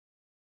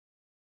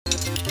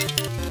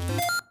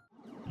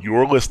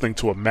You're listening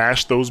to a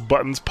Mash Those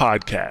Buttons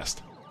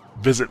podcast.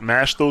 Visit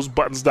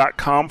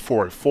mashthosebuttons.com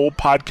for a full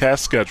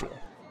podcast schedule.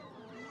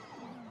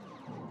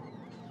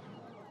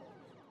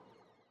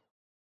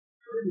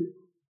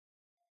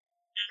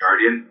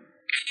 Guardian? Where's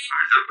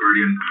up,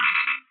 Guardian?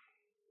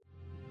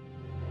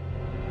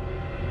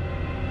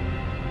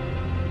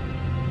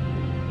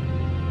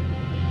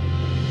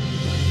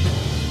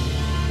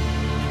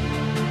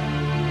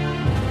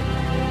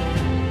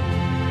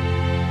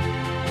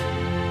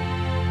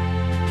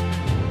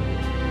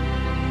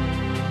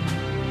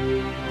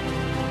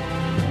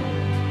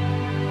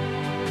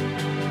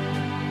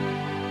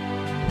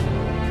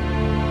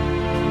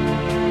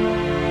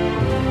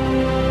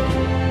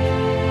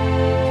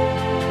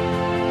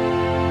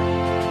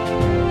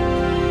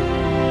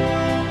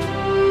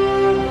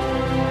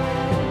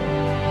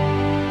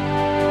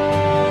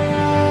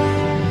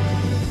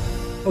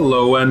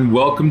 Hello and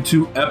welcome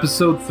to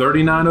episode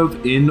 39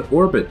 of In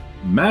Orbit,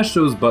 Mash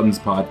Those Buttons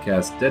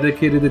podcast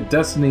dedicated to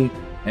Destiny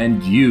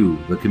and you,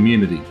 the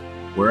community.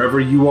 Wherever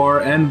you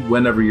are and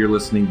whenever you're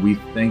listening, we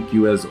thank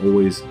you as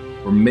always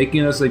for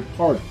making us a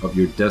part of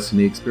your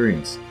Destiny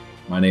experience.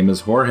 My name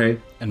is Jorge.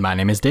 And my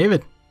name is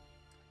David.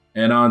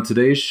 And on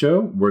today's show,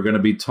 we're going to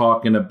be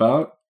talking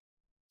about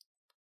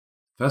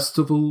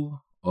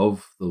Festival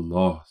of the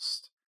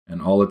Lost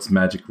and all its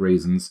magic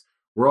raisins.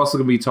 We're also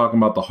going to be talking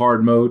about the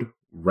hard mode,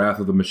 Wrath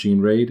of the Machine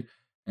Raid,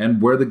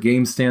 and where the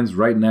game stands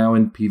right now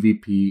in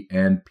PvP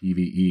and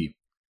PvE.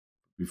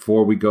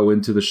 Before we go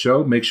into the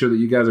show, make sure that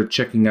you guys are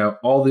checking out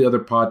all the other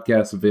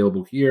podcasts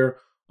available here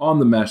on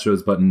the Mash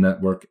Those Button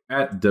Network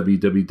at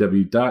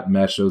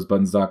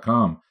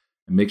www.mashthosebuttons.com.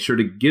 And make sure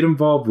to get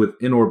involved with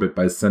In Orbit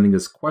by sending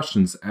us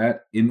questions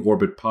at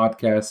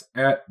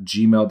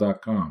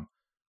inorbitpodcast@gmail.com.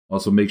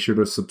 Also, make sure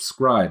to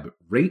subscribe,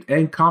 rate,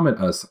 and comment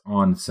us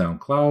on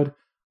SoundCloud,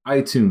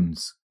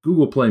 iTunes,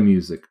 Google Play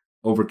Music,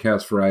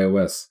 Overcast for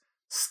iOS,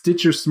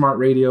 Stitcher Smart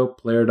Radio,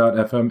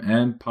 Player.fm,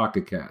 and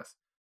Pocket Cast.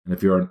 And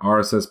if you're an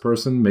RSS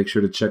person, make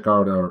sure to check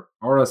out our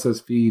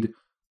RSS feed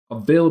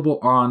available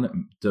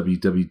on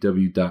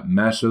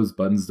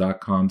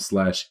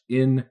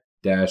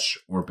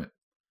www.mashthosebuttons.com/in-orbit.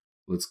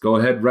 Let's go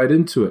ahead right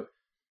into it.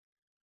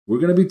 We're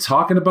going to be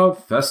talking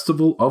about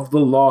Festival of the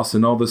Lost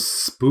and all the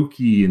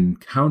spooky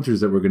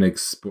encounters that we're going to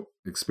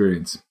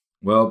experience.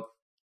 Well,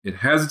 it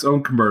has its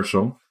own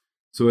commercial,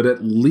 so it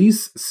at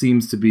least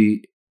seems to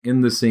be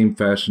in the same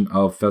fashion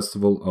of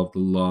Festival of the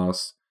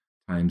Lost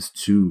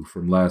 ×2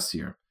 from last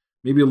year.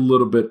 Maybe a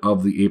little bit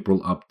of the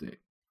April update.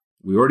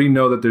 We already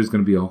know that there's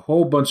going to be a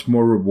whole bunch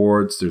more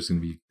rewards. There's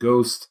going to be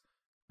Ghost.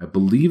 I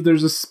believe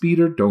there's a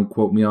Speeder. Don't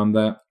quote me on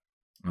that.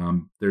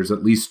 There's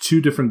at least 2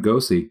 different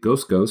ghosts. A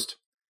Ghost.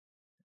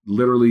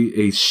 Literally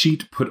a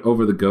sheet put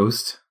over the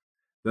ghost.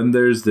 Then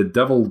there's the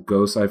Devil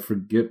Ghost. I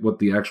forget what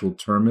the actual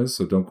term is,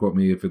 so don't quote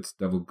me if it's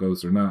Devil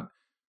Ghost or not.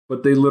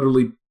 But they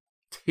literally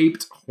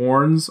taped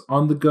horns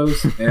on the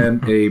ghost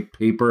and a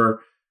paper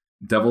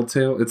devil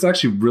tail. It's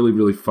actually really,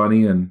 really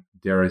funny and,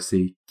 dare I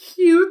say,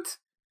 cute.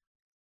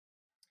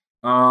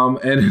 And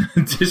in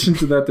addition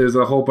to that, there's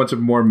a whole bunch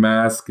of more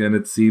masks, and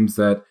it seems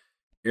that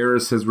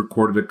Eris has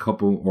recorded a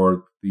couple,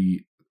 or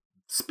the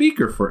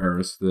speaker for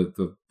Eris,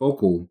 the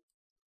vocal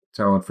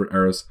talent for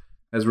Eris,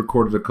 has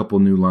recorded a couple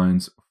new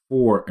lines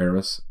for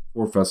Eris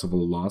for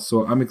Festival of Lost.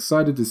 So I'm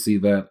excited to see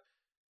that.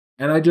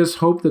 And I just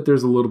hope that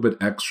there's a little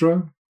bit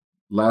extra.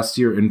 Last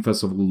year in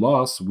Festival of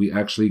Lost, we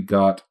actually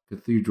got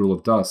Cathedral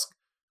of Dusk,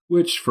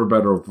 which, for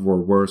better or for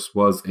worse,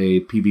 was a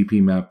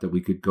PvP map that we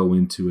could go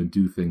into and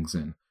do things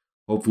in.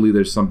 Hopefully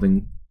there's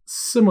something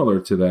similar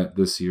to that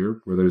this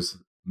year, where there's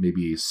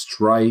maybe a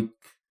strike,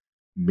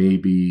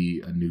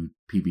 maybe a new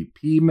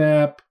PvP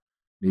map,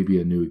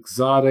 maybe a new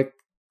exotic.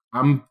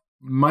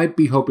 Might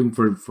be hoping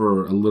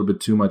for a little bit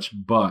too much,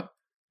 but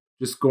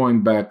just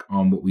going back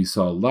on what we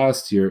saw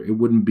last year, it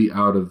wouldn't be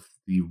out of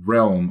the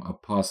realm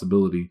of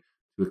possibility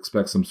to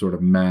expect some sort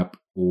of map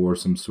or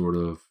some sort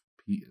of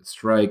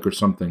strike or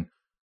something.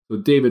 So,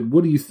 David,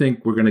 what do you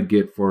think we're going to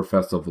get for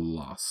Festival of the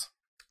Lost?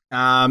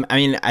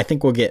 I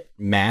think we'll get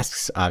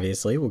masks,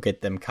 obviously. We'll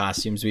get them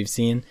costumes we've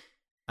seen.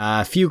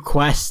 A few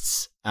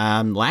quests.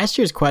 Last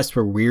year's quests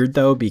were weird,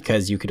 though,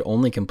 because you could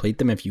only complete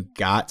them if you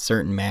got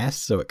certain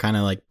masks. So it kind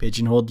of like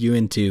pigeonholed you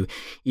into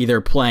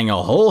either playing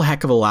a whole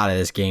heck of a lot of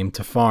this game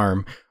to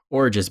farm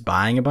or just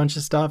buying a bunch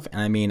of stuff.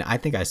 And I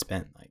think I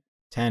spent like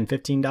 $10,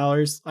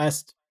 $15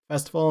 last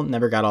festival.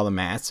 Never got all the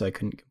masks, so I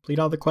couldn't complete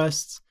all the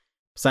quests.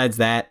 Besides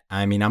that,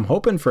 I'm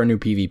hoping for a new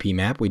PvP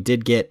map. We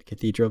did get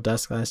Cathedral of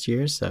Dusk last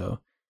year, so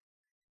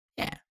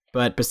yeah.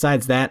 But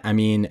besides that,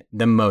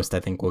 the most I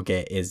think we'll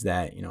get is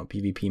that,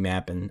 PvP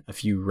map and a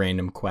few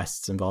random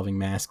quests involving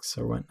masks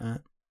or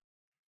whatnot.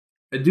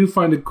 I do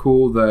find it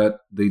cool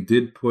that they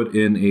did put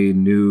in a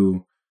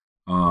new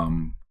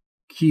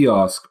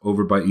kiosk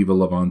over by Eva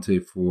Levante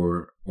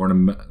for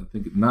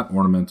not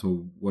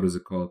ornamental, what is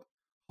it called?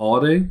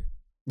 Holiday?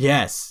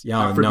 Yes.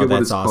 Yeah, no,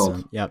 that's awesome.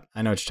 Called. Yep,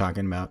 I know what you're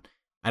talking about.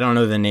 I don't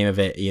know the name of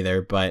it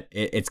either, but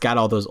it's got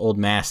all those old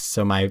masks,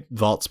 so my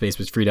vault space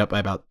was freed up by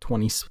about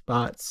 20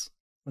 spots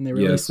when they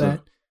released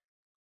that.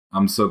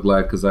 I'm so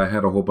glad because I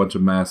had a whole bunch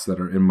of masks that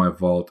are in my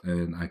vault,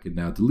 and I can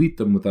now delete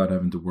them without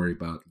having to worry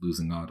about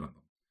losing out on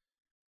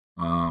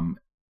them.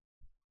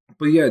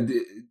 But yeah,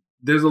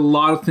 there's a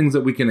lot of things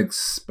that we can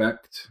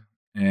expect,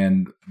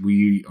 and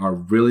we are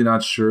really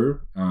not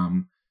sure.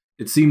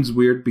 It seems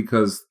weird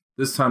because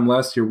this time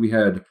last year we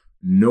had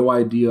no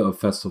idea of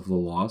Festival of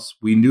the Lost.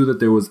 We knew that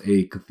there was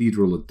a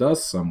Cathedral of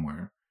Dust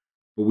somewhere,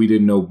 but we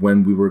didn't know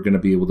when we were going to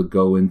be able to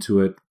go into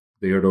it.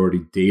 They had already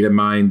data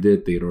mined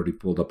it. They had already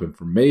pulled up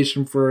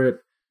information for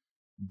it.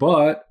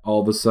 But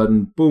all of a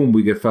sudden, boom,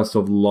 we get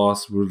Festival of the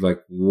Lost. We're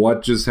like,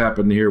 what just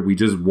happened here? We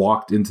just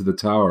walked into the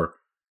tower.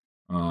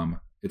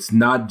 It's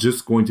not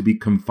just going to be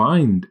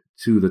confined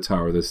to the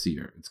tower this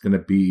year. It's going to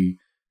be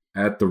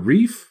at the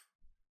Reef,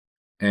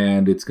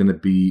 and it's going to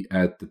be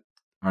at the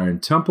Iron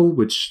Temple,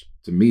 which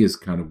to me is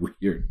kind of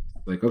weird.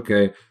 Like,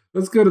 okay,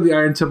 let's go to the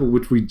Iron Temple,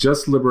 which we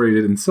just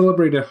liberated and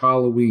celebrated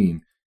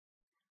Halloween.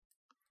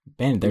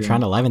 Ben, they're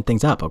trying to liven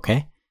things up,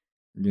 okay?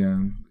 Yeah.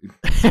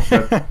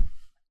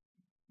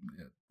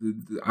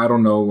 I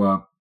don't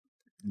know.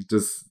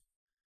 Just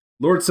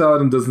Lord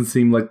Saladin doesn't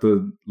seem like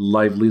the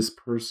liveliest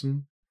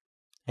person.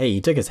 Hey,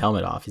 he took his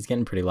helmet off. He's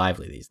getting pretty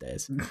lively these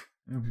days.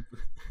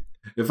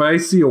 If I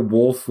see a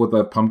wolf with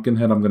a pumpkin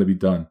head, I'm going to be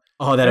done.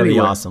 Oh, that'd be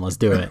awesome. Let's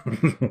do it.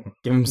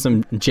 Give him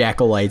some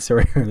jackal lights or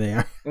whatever they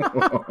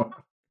are.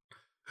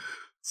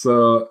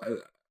 So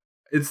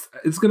it's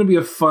going to be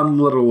a fun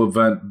little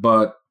event,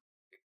 but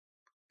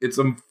it's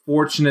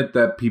unfortunate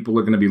that people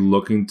are going to be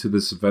looking to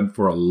this event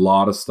for a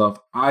lot of stuff.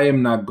 I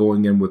am not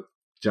going in with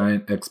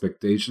giant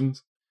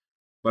expectations,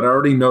 but I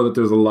already know that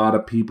there's a lot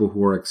of people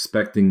who are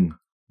expecting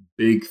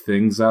big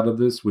things out of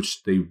this,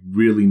 which they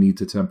really need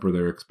to temper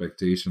their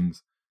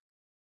expectations.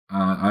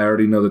 I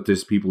already know that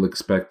there's people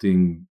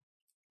expecting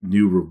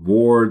new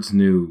rewards,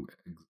 a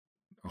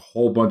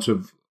whole bunch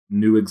of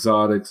new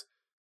exotics,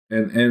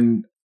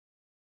 and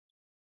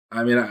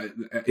I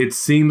mean, it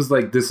seems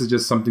like this is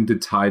just something to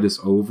tide us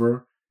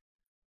over.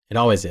 It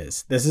always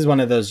is. This is one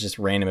of those just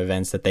random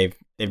events that they've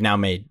now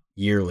made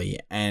yearly,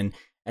 and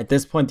at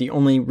this point, the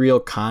only real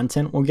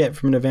content we'll get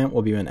from an event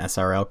will be when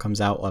SRL comes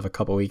out. We'll have a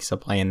couple weeks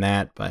of playing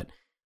that, but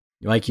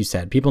like you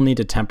said, people need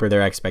to temper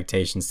their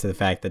expectations to the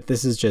fact that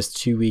this is just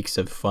 2 weeks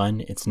of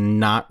fun. It's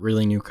not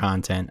really new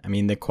content. I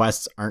mean, the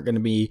quests aren't going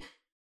to be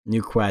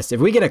new quests. If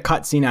we get a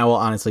cutscene, I will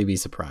honestly be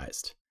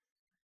surprised.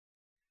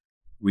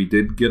 We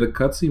did get a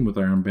cutscene with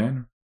Iron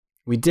Banner.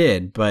 We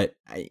did, but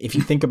if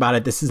you think about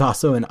it, this is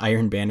also an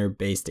Iron Banner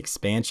based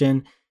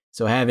expansion.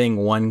 So having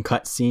one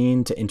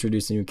cutscene to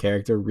introduce a new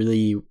character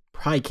really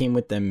probably came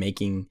with them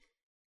making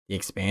the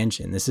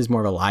expansion. This is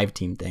more of a live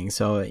team thing.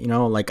 So,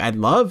 like I'd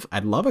love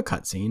a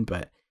cutscene,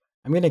 but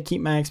I'm going to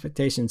keep my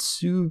expectations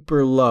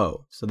super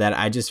low so that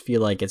I just feel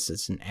like it's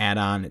just an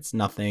add-on. It's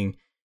nothing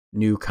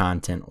new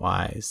content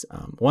wise.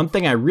 One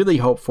thing I really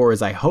hope for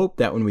is I hope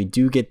that when we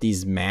do get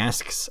these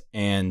masks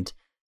and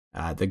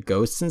the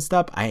ghosts and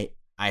stuff, I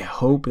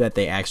hope that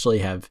they actually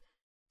have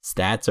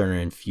stats that are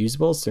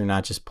infusible, so they're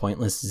not just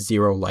pointless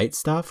zero light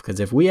stuff. Because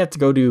if we have to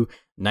go do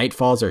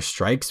nightfalls or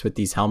strikes with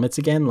these helmets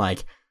again,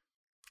 like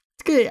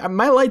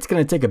my light's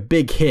going to take a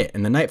big hit,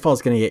 and the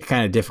nightfall's going to get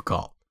kind of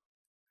difficult.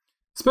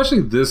 Especially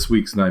this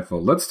week's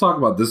nightfall. Let's talk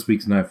about this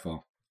week's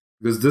nightfall,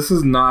 because this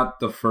is not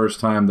the first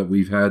time that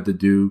we've had to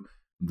do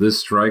this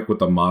strike with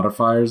the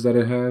modifiers that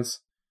it has.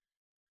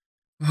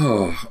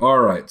 Oh, all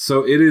right.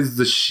 So it is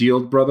the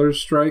Shield Brothers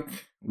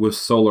strike with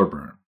solar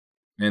burn.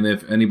 And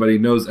if anybody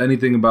knows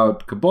anything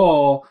about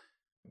Cabal,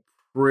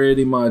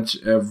 pretty much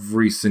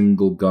every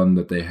single gun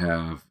that they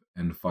have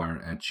and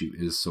fire at you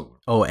is solar.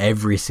 Oh,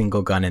 every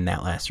single gun in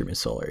that last room is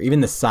solar.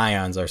 Even the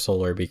Scions are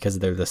solar because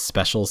they're the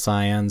special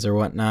Scions or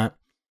whatnot.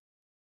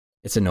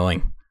 It's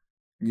annoying.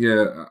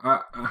 Yeah,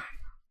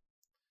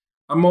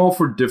 I'm all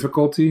for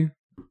difficulty,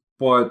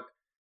 but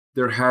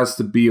there has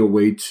to be a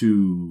way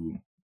to...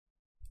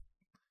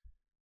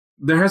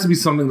 There has to be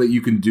something that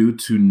you can do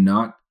to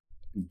not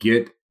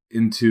get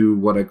into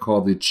what I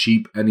call the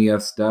cheap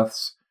NES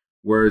deaths,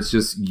 where it's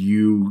just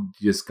you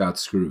just got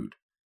screwed.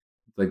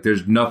 Like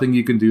there's nothing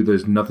you can do.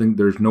 There's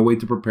no way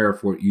to prepare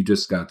for it. You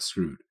just got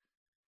screwed.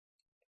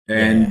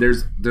 And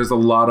there's a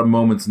lot of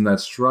moments in that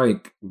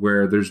strike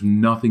where there's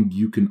nothing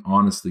you can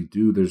honestly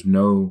do. There's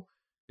no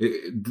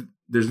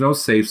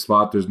safe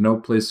spot. There's no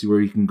place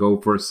where you can go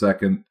for a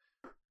second.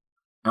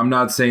 I'm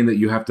not saying that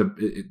you have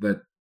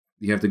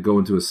to go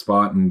into a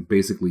spot and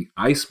basically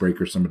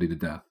icebreaker somebody to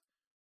death.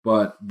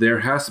 But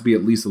there has to be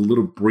at least a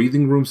little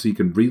breathing room so you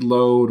can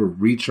reload or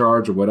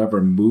recharge or whatever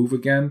and move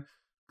again.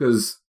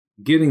 Because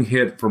getting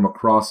hit from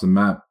across the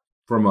map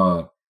from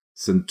a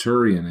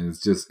Centurion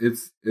is just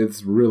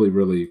it's really,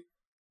 really,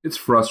 it's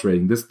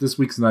frustrating. This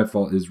week's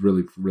Nightfall is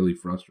really, really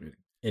frustrating.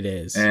 It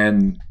is.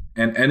 And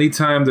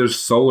anytime there's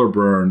solar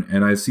burn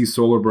and I see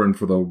solar burn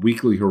for the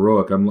weekly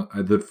heroic,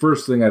 the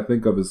first thing I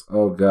think of is,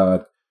 oh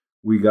God,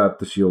 we got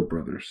the Shield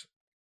Brothers.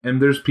 And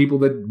there's people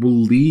that will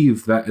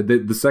leave that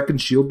the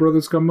second Shield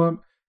Brothers come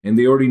up and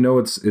they already know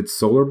it's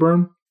solar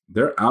burn.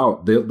 They're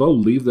out. They'll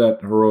leave that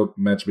heroic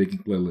matchmaking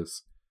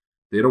playlist.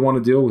 They don't want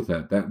to deal with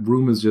that. That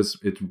room is just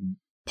it's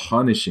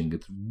punishing.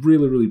 It's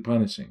really, really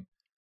punishing.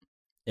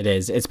 It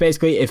is. It's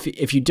basically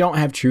if you don't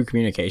have true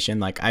communication,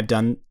 like I've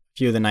done a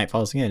few of the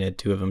Nightfalls, again, I did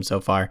 2 of them so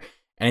far,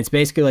 and it's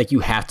basically like you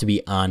have to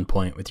be on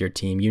point with your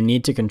team. You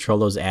need to control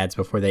those ads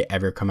before they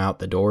ever come out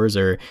the doors,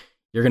 or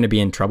you're going to be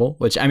in trouble.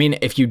 Which, I mean,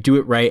 if you do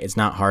it right, it's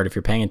not hard. If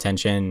you're paying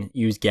attention,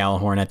 use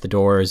Gjallarhorn at the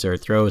doors or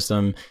throw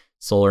some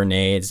solar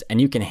nades, and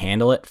you can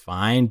handle it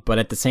fine. But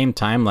at the same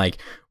time, like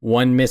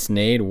one missed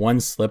nade, one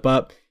slip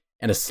up,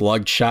 and a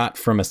slugged shot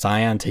from a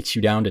Scion takes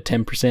you down to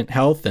 10%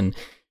 health, and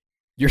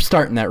you're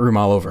starting that room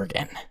all over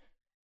again.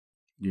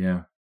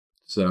 Yeah.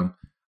 So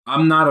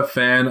I'm not a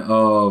fan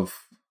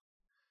of...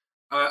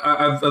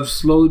 I've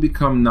slowly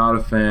become not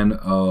a fan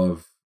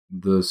of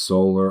the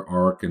Solar,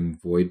 Arc,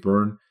 and Void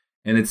Burn.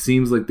 And it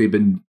seems like they've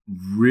been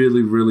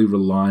really, really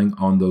relying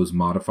on those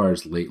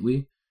modifiers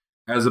lately,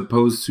 as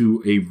opposed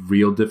to a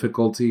real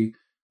difficulty.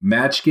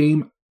 Match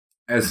game,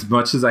 as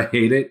much as I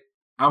hate it,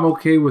 I'm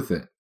okay with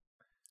it.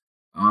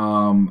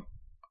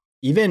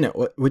 Even,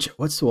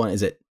 what's the one?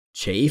 Is it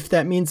Chafe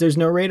that means there's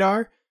no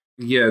radar?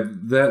 Yeah,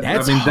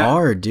 that's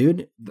hard,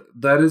 dude.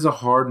 That is a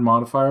hard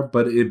modifier,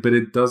 but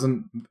it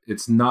doesn't.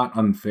 It's not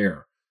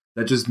unfair.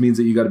 That just means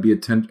that you got to be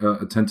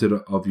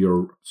attentive of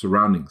your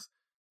surroundings.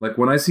 Like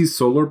when I see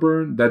Solar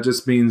Burn, that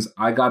just means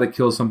I got to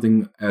kill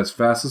something as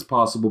fast as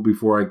possible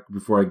before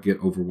I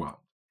get overwhelmed.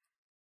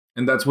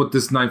 And that's what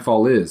this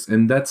Nightfall is.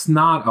 And that's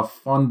not a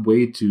fun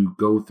way to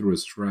go through a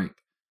strike,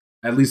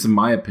 at least in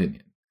my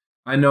opinion.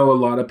 I know a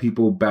lot of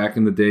people back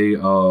in the day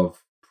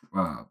of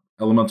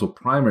Elemental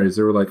Primaries,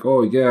 they were like,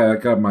 oh yeah, I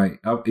got my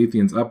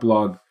Atheon's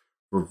Epilogue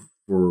for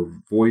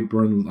Void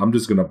Burn. I'm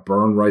just going to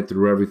burn right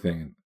through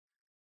everything.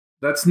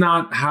 That's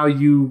not how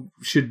you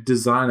should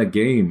design a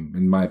game,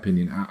 in my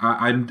opinion.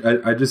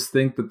 I just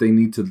think that they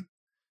need to...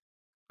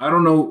 I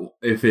don't know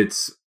if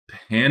it's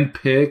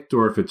handpicked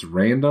or if it's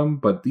random,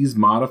 but these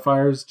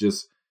modifiers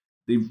just...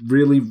 They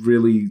really,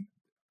 really...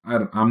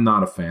 I'm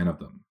not a fan of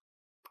them.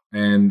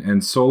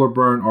 And Solar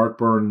Burn, Arc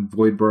Burn,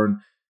 Void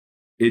Burn,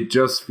 it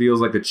just feels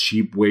like a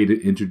cheap way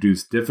to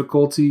introduce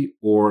difficulty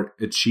or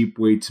a cheap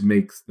way to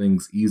make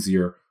things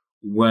easier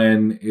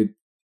when it...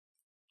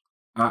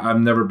 I've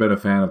never been a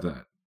fan of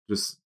that.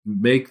 Just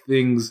make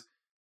things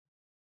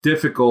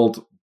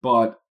difficult,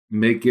 but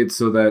make it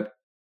so that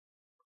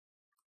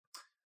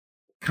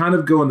kind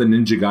of go in the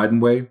Ninja Gaiden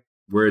way,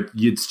 where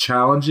it's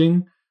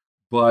challenging,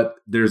 but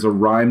there's a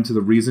rhyme to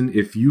the reason.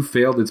 If you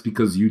failed, it's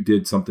because you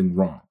did something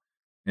wrong.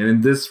 And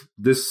in this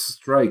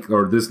strike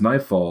or this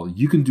Nightfall,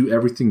 you can do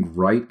everything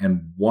right,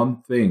 and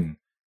one thing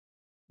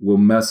will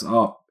mess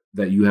up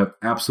that you have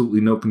absolutely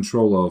no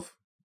control of,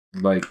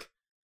 like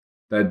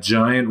that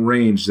giant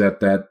range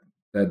that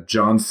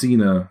John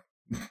Cena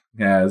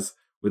has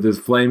with his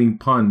flaming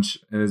punch,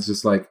 and it's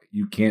just like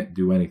you can't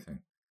do anything.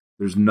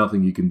 There's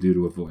nothing you can do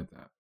to avoid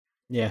that.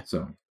 Yeah.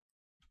 So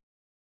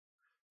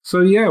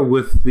yeah,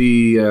 with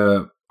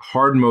the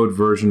hard mode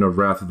version of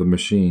Wrath of the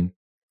Machine,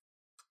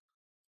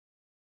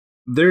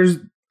 there's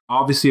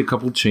obviously a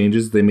couple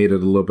changes. They made it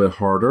a little bit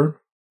harder.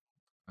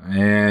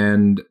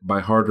 And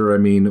by harder, I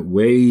mean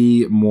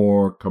way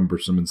more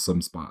cumbersome in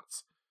some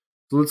spots.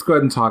 So let's go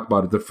ahead and talk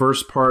about it. The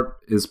first part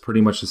is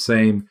pretty much the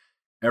same.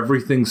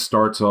 Everything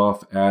starts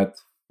off at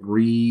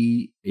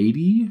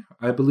 380,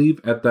 I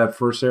believe, at that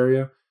first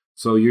area.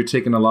 So you're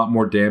taking a lot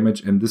more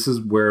damage. And this is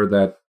where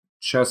that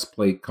chest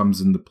plate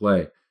comes into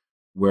play,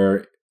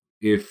 where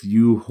if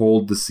you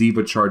hold the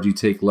Siva charge, you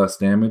take less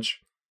damage.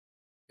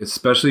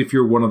 Especially if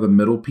you're one of the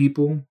middle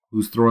people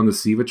who's throwing the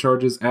Siva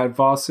charges at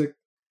Vosik.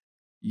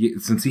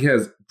 Since he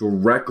has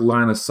direct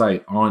line of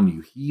sight on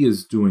you, he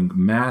is doing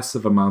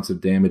massive amounts of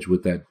damage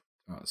with that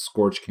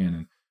Scorch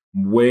Cannon.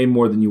 Way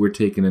more than you were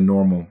taking in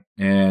normal.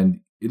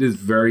 And it is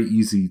very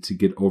easy to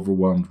get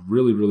overwhelmed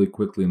really, really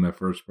quickly in that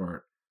first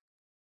part.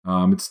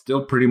 It's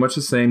still pretty much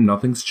the same.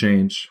 Nothing's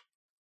changed.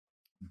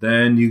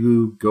 Then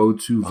you go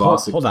to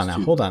Vosik. Hold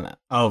on now.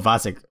 Oh,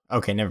 Vosik.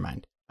 Okay, never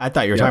mind. I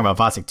thought you were talking about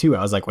Vosik 2.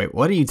 I was like, wait,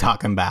 what are you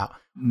talking about?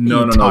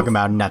 No. Talking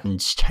about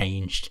nothing's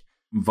changed.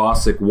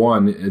 Vosik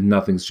 1,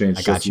 nothing's changed.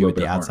 I got you with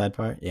the outside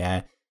part.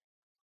 Yeah.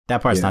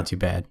 That part's not too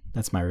bad.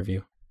 That's my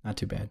review. Not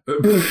too bad.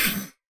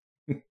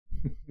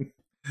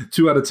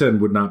 2 out of 10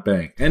 would not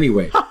bang.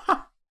 Anyway.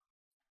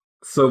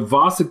 So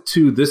Vosik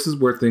 2, this is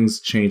where things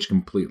change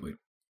completely.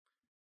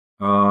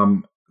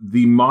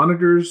 The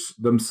monitors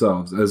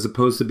themselves, as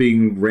opposed to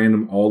being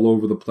random all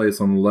over the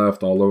place on the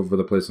left, all over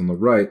the place on the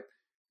right,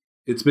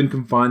 it's been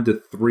confined to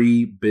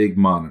 3 big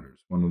monitors.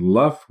 One on the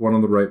left, one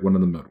on the right, one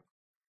in the middle.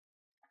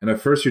 And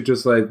at first you're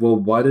just like, well,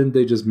 why didn't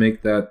they just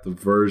make that the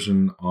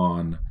version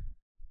on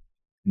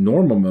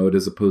normal mode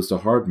as opposed to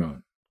hard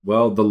mode?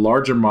 Well, the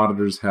larger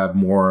monitors have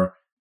more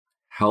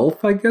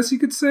health, I guess you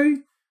could say.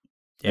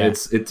 Yeah.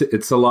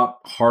 It's a lot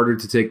harder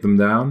to take them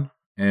down.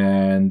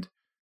 And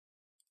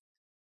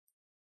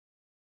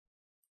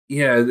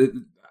yeah,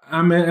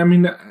 I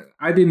mean,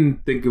 I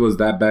didn't think it was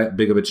that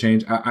big of a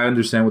change. I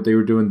understand what they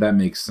were doing. That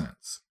makes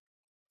sense.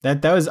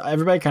 That was,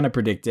 everybody kind of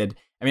predicted.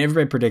 I mean,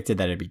 everybody predicted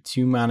that it'd be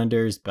 2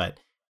 monitors, but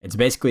it's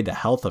basically the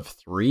health of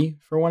 3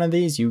 for one of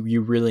these.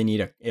 You really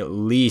need at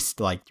least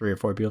like 3 or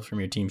 4 people from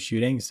your team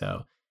shooting.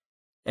 So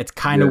it's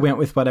kind of went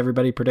with what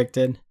everybody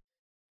predicted.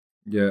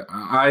 Yeah,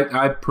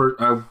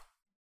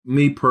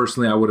 me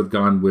personally, I would have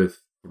gone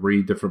with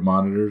 3 different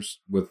monitors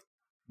with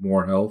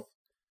more health,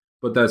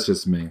 but that's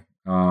just me.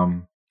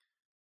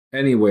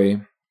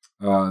 Anyway,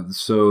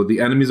 so the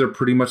enemies are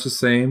pretty much the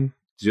same,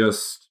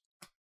 just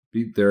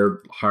they're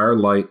higher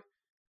light.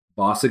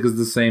 Bossk is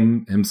the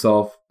same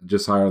himself,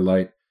 just higher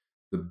light.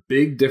 The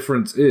big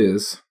difference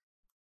is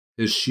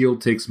his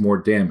shield takes more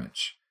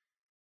damage.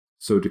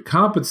 So to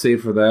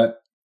compensate for that,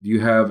 you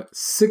have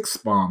 6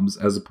 bombs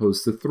as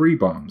opposed to 3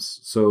 bombs.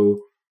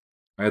 So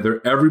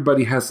either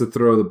everybody has to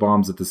throw the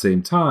bombs at the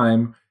same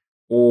time,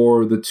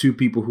 or the 2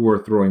 people who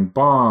are throwing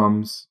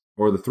bombs,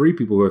 or the 3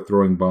 people who are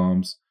throwing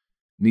bombs,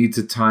 need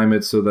to time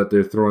it so that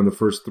they're throwing the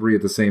first 3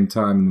 at the same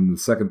time and then the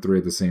second 3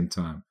 at the same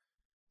time.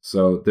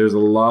 So there's a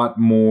lot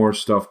more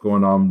stuff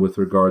going on with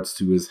regards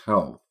to his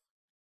health.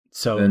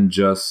 So than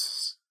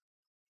just...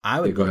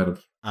 go ahead.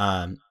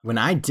 When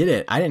I did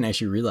it, I didn't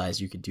actually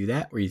realize you could do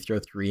that, where you throw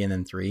 3 and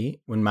then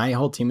 3. When my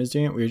whole team was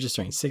doing it, we were just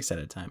throwing 6 at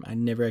a time. I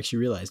never actually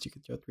realized you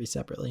could throw 3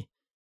 separately.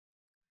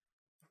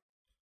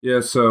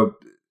 Yeah, so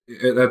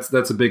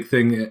that's a big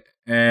thing,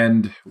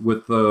 and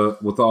with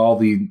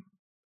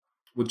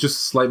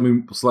just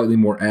slightly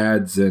more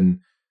ads and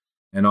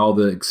all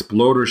the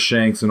exploder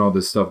shanks and all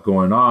this stuff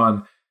going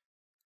on,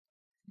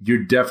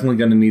 you're definitely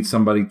going to need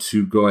somebody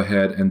to go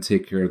ahead and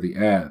take care of the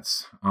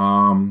ads.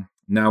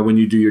 Now, when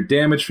you do your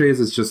damage phase,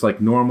 it's just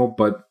like normal,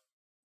 but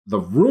the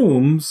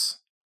rooms,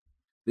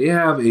 they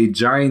have a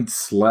giant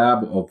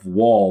slab of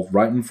wall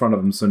right in front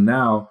of them. So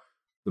now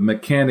the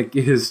mechanic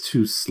is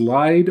to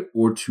slide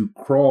or to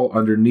crawl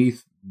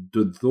underneath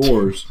the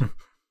doors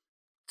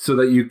so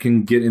that you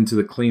can get into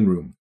the clean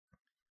room.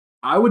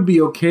 I would be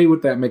okay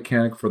with that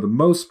mechanic for the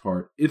most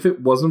part if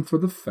it wasn't for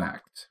the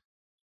fact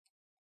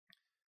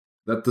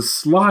that the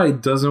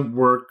slide doesn't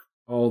work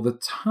all the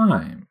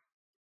time.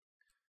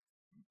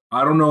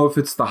 I don't know if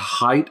it's the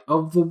height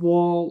of the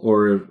wall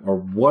or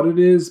what it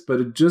is, but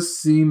it just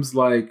seems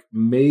like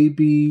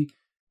maybe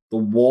the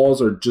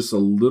walls are just a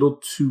little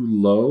too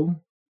low.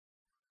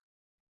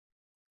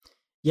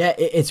 Yeah,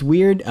 it's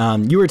weird.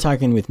 You were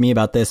talking with me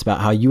about this,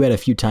 about how you had a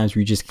few times where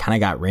you just kind of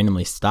got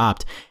randomly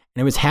stopped.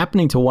 And it was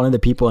happening to one of the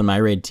people in my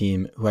raid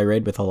team who I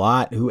raid with a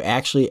lot, who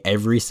actually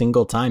every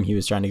single time he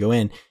was trying to go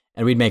in,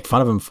 and we'd make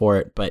fun of him for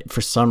it, but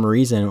for some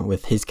reason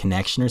with his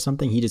connection or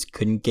something, he just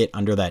couldn't get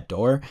under that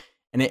door.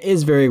 And it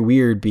is very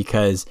weird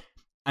because,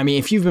 I mean,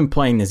 if you've been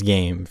playing this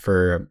game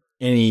for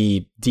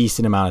any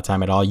decent amount of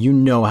time at all, you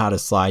know how to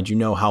slide, you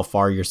know how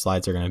far your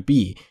slides are going to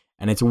be.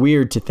 And it's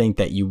weird to think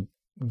that you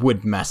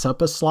would mess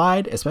up a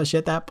slide, especially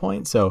at that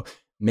point. So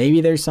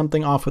maybe there's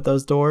something off with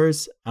those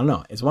doors. I don't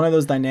know. It's one of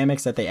those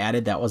dynamics that they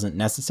added that wasn't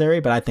necessary,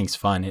 but I think it's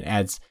fun. It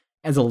adds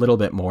a little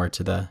bit more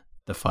to the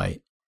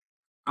fight.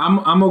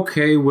 I'm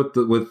okay with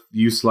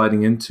you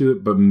sliding into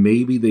it, but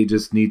maybe they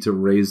just need to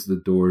raise the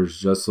doors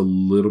just a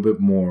little bit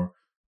more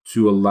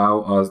to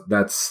allow us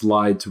that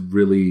slide to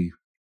really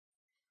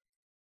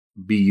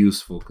be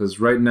useful. Because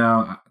right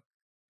now,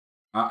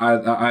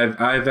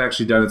 I've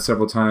actually done it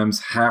several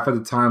times. Half of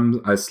the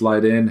time I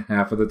slide in,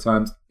 half of the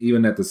times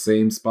even at the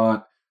same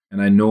spot,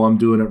 and I know I'm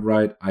doing it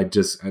right.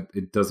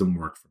 It doesn't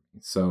work for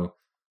me. So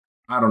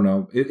I don't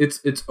know.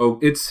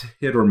 It's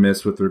hit or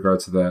miss with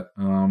regards to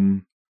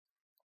that.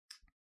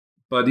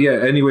 But yeah,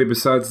 anyway,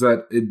 besides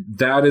that,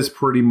 that has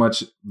pretty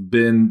much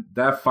been,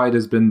 that fight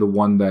has been the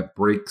one that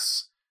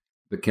breaks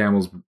the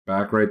camel's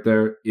back right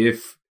there.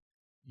 If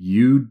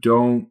you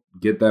don't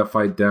get that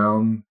fight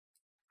down,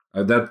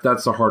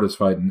 that's the hardest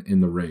fight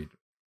in the raid.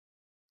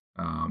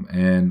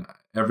 And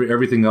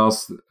everything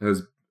else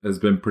has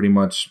been pretty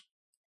much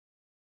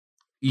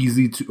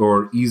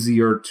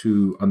easier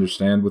to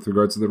understand with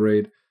regards to the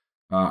raid.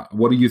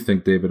 What do you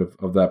think, David,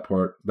 of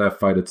that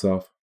fight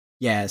itself?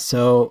 Yeah,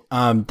 so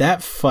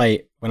that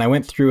fight, when I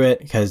went through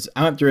it, because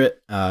I went through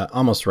it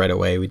almost right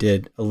away. We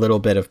did a little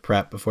bit of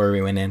prep before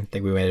we went in. I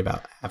think we waited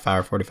about half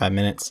hour, 45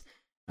 minutes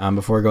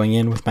before going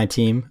in with my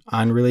team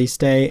on release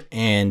day.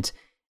 And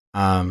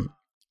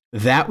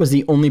that was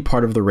the only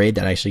part of the raid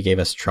that actually gave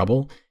us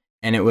trouble.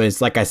 And it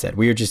was, like I said,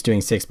 we were just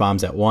doing 6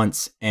 bombs at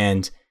once.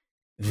 And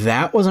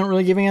that wasn't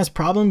really giving us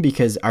problem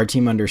because our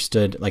team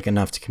understood like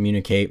enough to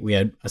communicate. We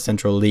had a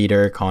central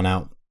leader calling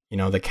out,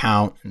 the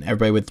count, and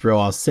everybody would throw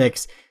all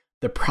 6.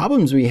 The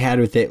problems we had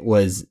with it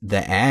was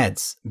the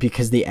ads,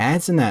 because the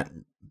ads in that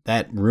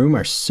room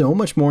are so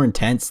much more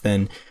intense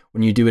than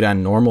when you do it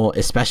on normal,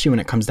 especially when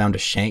it comes down to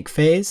shank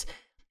phase.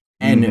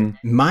 And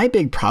my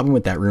big problem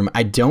with that room,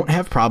 I don't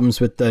have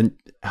problems with the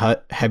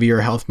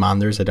heavier health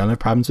monitors. I don't have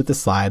problems with the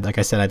slide. Like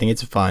I said, I think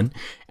it's fun.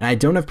 And I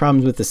don't have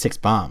problems with the 6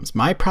 bombs.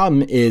 My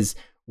problem is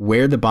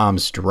where the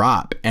bombs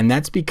drop. And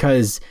that's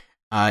because,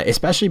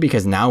 especially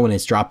because now when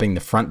it's dropping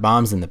the front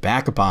bombs and the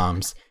back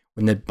bombs,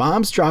 when the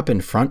bombs drop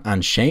in front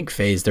on shank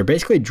phase, they're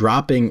basically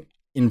dropping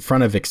in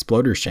front of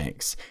exploder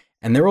shanks.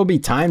 And there will be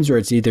times where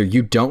it's either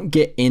you don't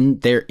get in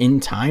there in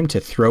time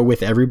to throw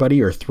with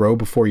everybody or throw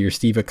before your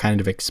Steva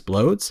kind of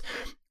explodes,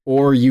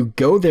 or you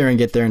go there and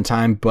get there in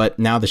time, but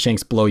now the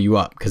Shanks blow you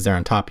up because they're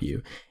on top of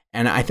you.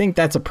 And I think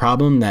that's a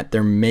problem that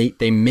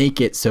they make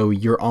it so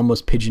you're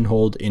almost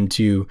pigeonholed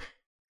into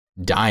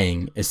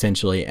dying,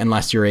 essentially,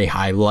 unless you're a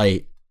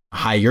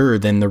higher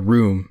than the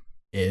room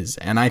is.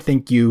 And I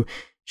think you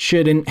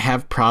shouldn't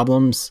have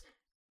problems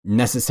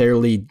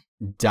necessarily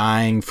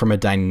dying from a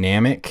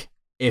dynamic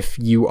if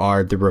you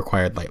are the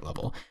required light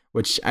level,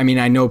 which, I mean,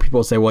 I know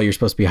people say, well, you're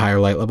supposed to be higher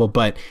light level,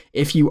 but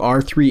if you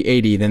are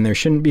 380, then there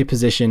shouldn't be a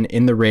position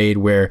in the raid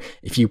where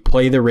if you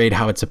play the raid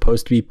how it's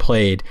supposed to be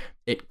played,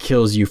 it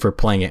kills you for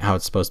playing it how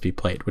it's supposed to be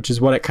played, which is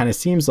what it kind of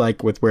seems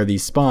like with where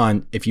these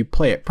spawn. If you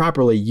play it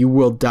properly, you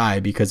will die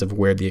because of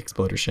where the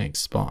Exploder Shanks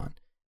spawn.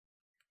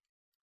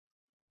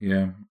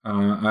 Yeah,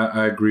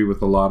 I agree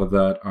with a lot of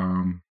that.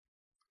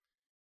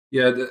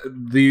 Yeah,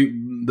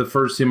 the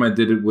first team I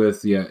did it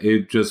with, yeah,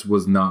 it just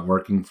was not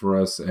working for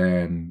us,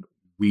 and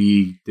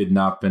we did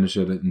not finish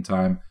it in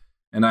time.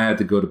 And I had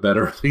to go to bed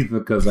early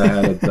because I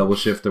had a double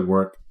shift at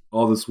work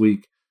all this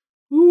week.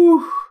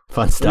 Woo!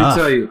 Fun stuff.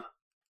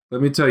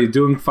 Let me tell you,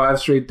 doing 5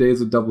 straight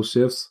days of double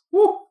shifts.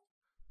 Woo!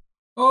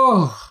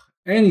 Oh,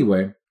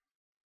 anyway.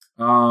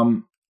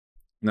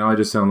 Now I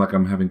just sound like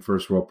I'm having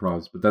first world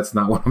problems, but that's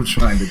not what I'm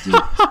trying to do.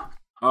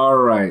 All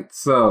right,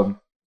 so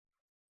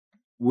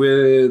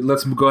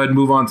let's go ahead and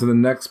move on to the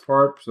next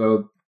part.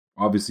 So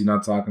obviously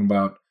not talking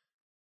about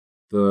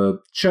the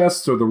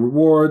chests or the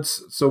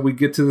rewards. So we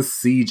get to the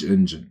Siege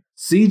Engine.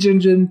 Siege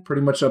Engine,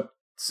 pretty much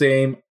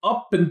same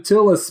up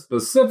until a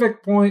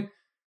specific point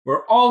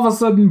where all of a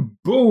sudden,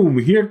 boom,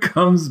 here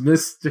comes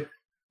Mr.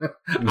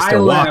 I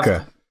laughed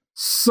Walker.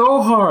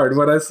 So hard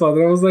when I saw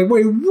that. I was like,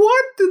 wait,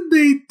 what did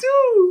they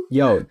do?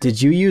 Yo,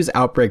 did you use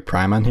Outbreak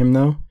Prime on him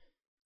though?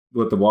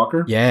 With the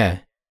Walker? Yeah.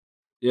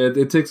 Yeah,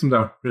 it takes him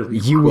down really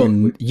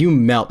You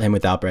melt him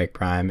with Outbreak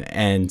Prime,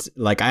 and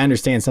like I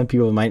understand some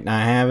people might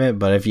not have it,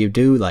 but if you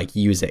do, like,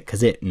 use it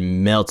because it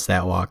melts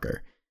that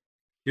Walker.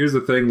 Here's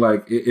the thing,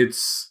 like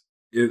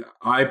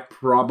I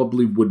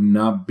probably would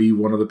not be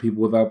one of the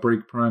people with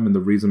Outbreak Prime, and the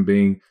reason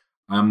being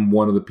I'm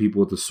one of the people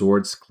with the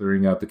swords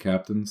clearing out the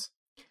captains.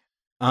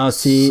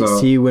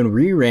 See, when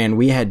we ran,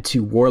 we had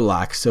 2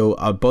 warlocks, so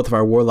both of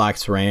our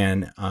warlocks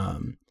ran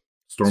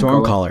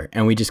Stormcaller,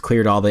 and we just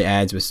cleared all the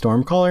ads with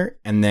Stormcaller,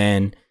 and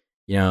then,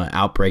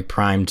 Outbreak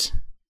primed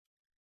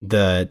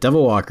the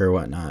Devil Walker or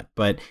whatnot.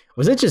 But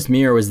was it just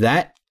me, or was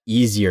that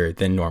easier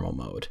than normal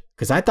mode?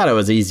 Because I thought it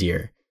was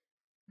easier.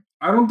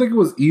 I don't think it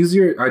was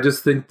easier. I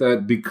just think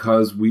that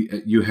because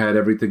you had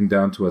everything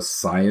down to a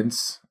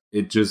science,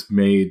 it just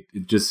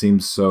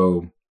seems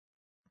so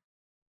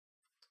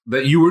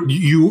that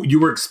you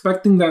were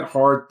expecting that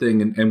hard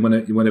thing, and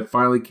when it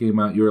finally came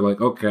out, you were like,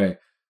 okay,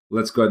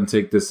 let's go ahead and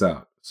take this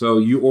out. So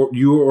you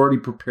were already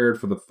prepared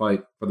for the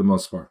fight for the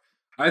most part.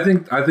 I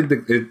think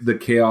the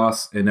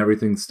chaos and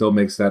everything still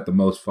makes that the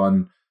most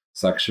fun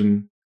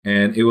section,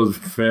 and it was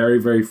very,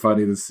 very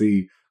funny to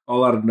see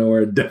all out of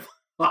nowhere Devil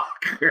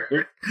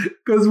Walker,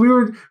 because we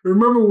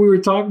were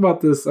talking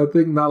about this, I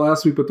think not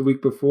last week but the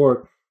week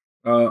before,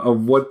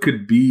 of what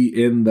could be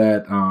in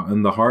that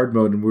in the hard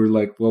mode, and we were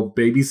like, well,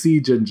 baby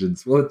Siege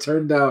Engines. Well, it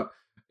turned out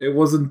it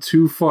wasn't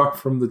too far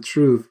from the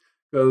truth,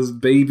 because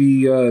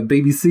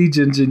baby Siege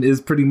Engine is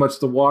pretty much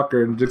the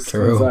Walker and just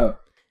comes out.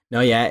 No,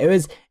 yeah, it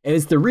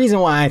was the reason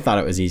why I thought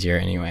it was easier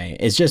anyway.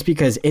 It's just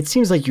because it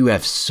seems like you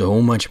have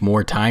so much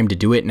more time to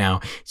do it now.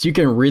 So you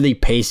can really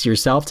pace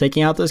yourself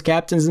taking out those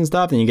captains and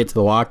stuff. And you get to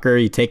the Walker,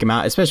 you take him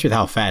out, especially with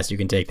how fast you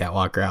can take that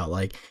Walker out.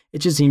 Like, it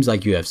just seems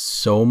like you have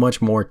so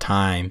much more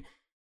time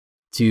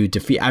to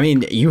defeat. I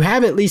mean, you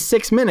have at least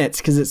 6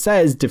 minutes because it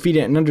says defeat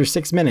it in under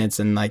 6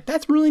 minutes. And like,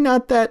 that's really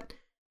not that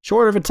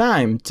short of a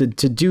time to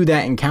do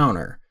that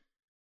encounter.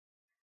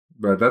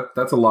 Right,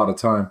 that's a lot of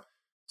time.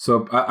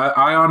 So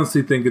I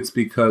honestly think it's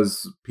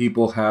because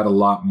people had a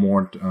lot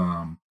more.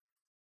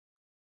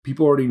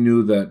 People already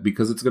knew that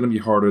because it's going to be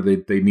harder,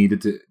 they needed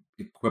to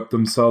equip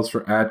themselves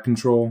for ad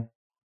control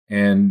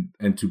and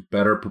to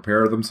better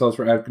prepare themselves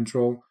for ad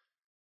control,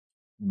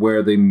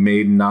 where they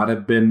may not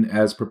have been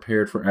as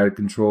prepared for ad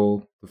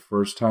control the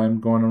first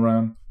time going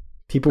around.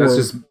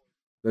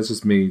 That's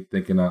just me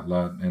thinking out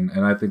loud, and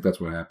I think that's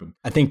what happened.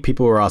 I think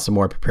people were also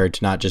more prepared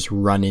to not just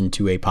run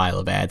into a pile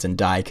of ads and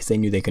die because they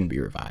knew they couldn't be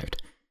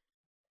revived.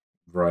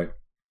 Right.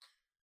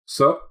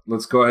 So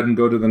let's go ahead and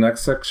go to the next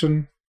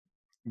section.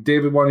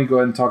 David, why don't you go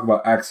ahead and talk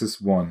about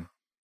Axis 1?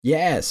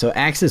 Yeah, so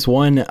Axis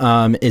 1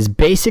 is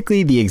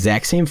basically the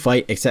exact same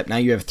fight, except now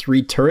you have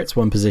 3 turrets,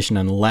 1 position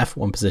on the left,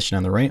 1 position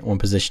on the right, 1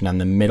 position on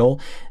the middle.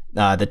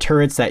 The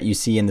turrets that you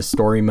see in the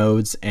story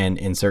modes and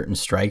in certain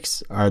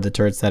strikes are the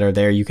turrets that are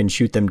there. You can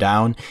shoot them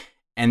down.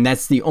 And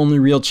that's the only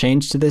real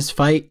change to this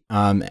fight.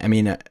 I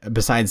mean,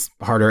 besides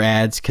harder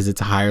ads, because it's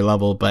a higher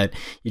level, but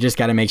you just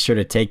got to make sure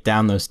to take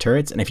down those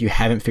turrets. And if you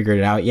haven't figured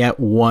it out yet,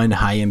 1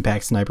 high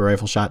impact sniper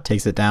rifle shot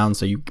takes it down.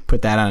 So you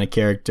put that on a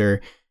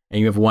character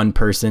and you have 1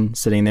 person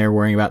sitting there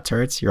worrying about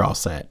turrets, you're all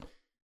set.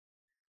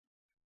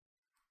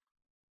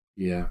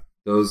 Yeah.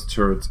 Those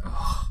turrets,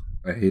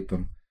 I hate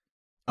them.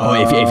 Oh,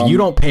 if you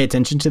don't pay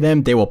attention to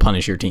them, they will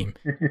punish your team.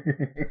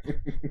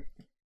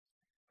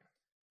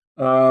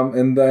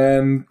 And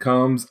then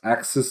comes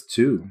Axis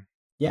 2.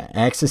 Yeah,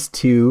 Axis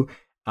 2.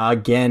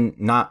 Again,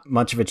 not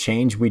much of a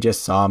change. We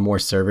just saw more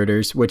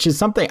servitors, which is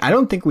something I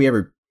don't think we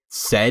ever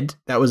said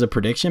that was a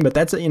prediction, but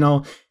that's,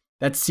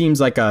 that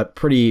seems like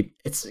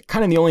it's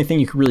kind of the only thing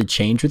you could really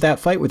change with that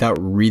fight without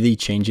really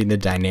changing the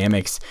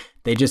dynamics.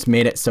 They just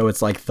made it so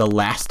it's like the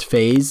last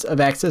phase of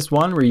Axis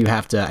 1 where you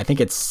have to, I think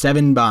it's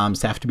 7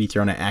 bombs have to be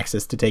thrown at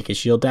Axis to take his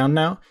shield down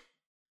now.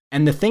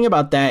 And the thing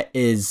about that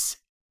is,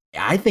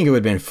 I think it would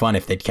have been fun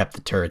if they'd kept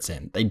the turrets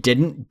in. They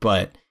didn't,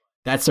 but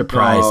that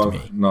surprised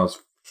me. No,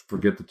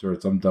 forget the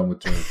turrets. I'm done with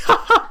turrets.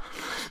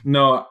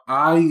 No,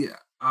 I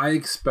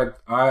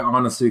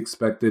honestly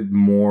expected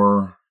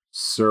more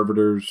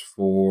servitors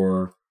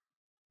for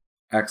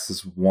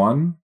Axis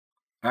 1.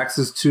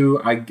 Axis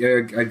 2, I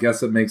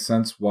guess it makes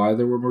sense why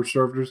there were more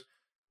servitors.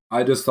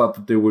 I just thought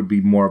that there would be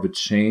more of a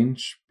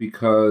change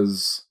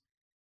because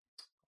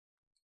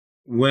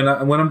when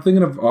I'm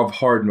thinking of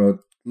hard mode,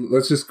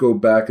 let's just go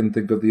back and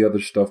think of the other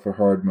stuff for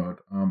hard mode,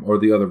 or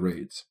the other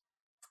raids.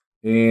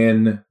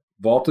 In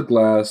Vault of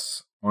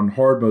Glass, on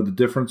hard mode, the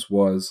difference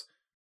was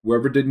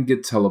whoever didn't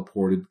get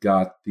teleported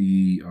got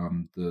the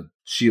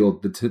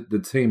shield, the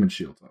Tainment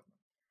shield.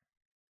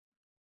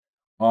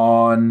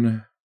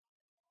 On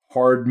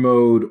hard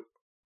mode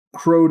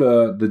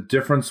Crota, the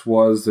difference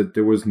was that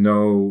there was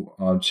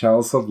no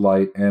Chalice of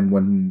Light, and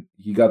when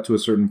he got to a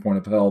certain point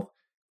of health,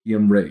 he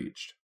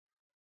enraged.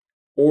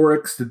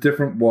 Oryx, the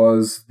difference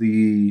was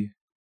the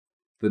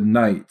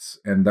Knights,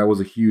 and that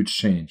was a huge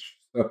change.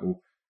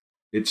 So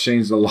it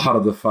changed a lot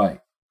of the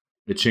fight.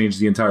 It changed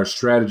the entire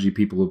strategy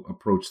people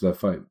approached that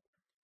fight.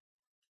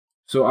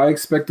 So I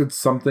expected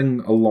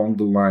something along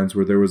the lines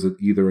where there was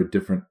either a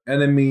different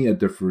enemy, a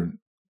different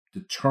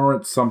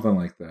deterrent, something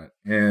like that.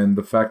 And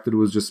the fact that it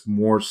was just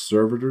more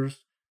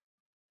servitors,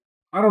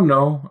 I don't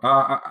know.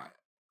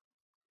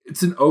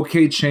 It's an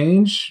okay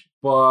change,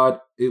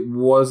 but it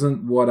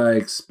wasn't what I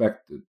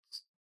expected.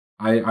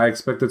 I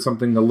expected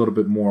something a little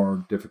bit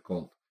more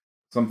difficult.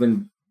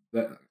 Some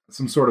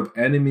sort of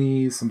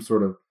enemy, some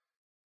sort of...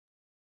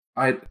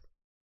 I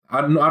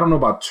don't know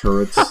about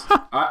turrets.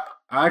 I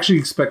actually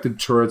expected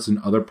turrets in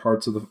other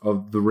parts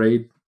of the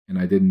raid, and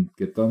I didn't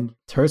get them.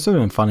 Turrets have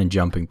been fun in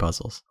jumping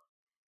puzzles.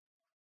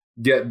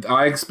 Yeah,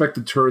 I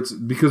expected turrets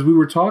because we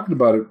were talking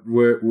about it.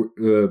 Where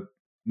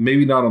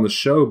maybe not on the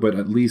show, but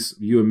at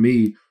least you and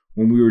me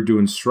when we were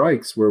doing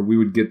strikes, where we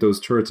would get those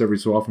turrets every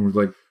so often. We're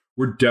like,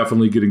 we're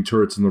definitely getting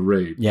turrets in the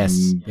raid. Yes.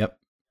 And yep.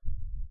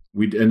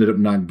 We ended up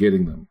not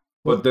getting them.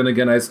 But then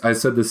again, I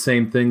said the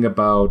same thing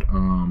about.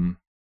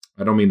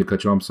 I don't mean to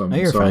cut you off. No,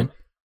 you're fine.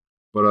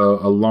 But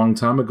a long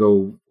time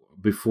ago,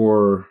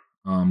 before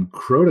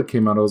Crota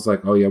came out, I was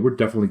like, oh yeah, we're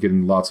definitely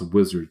getting lots of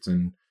wizards,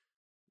 and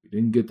we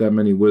didn't get that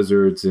many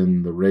wizards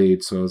in the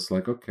raid. So it's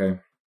like, okay.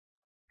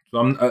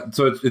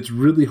 So it's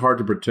really hard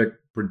to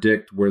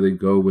predict where they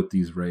go with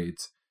these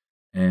raids,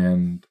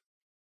 and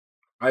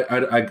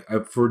I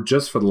for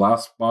the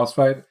last boss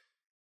fight,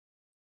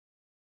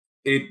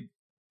 I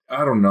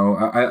don't know.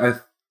 I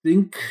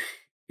think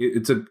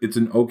it's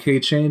an okay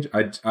change.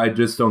 I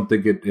just don't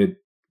think it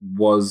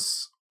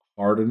was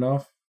hard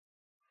enough.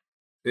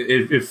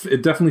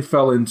 It definitely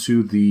fell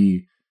into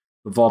the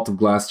Vault of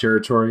Glass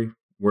territory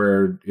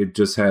where it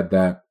just had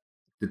the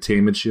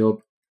Tainment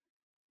shield.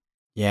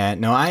 Yeah,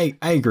 no, I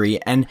agree.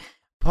 And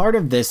part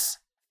of this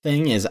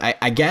thing is,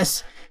 I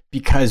guess,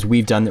 because we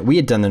had done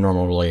the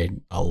normal raid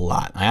a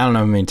lot. I don't know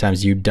how many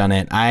times you'd done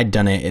it. I had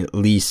done it at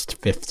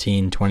least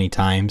 15, 20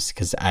 times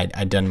because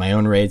I'd done my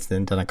own raids,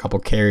 then done a couple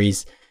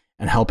carries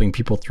and helping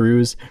people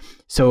throughs.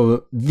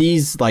 So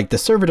these, like, the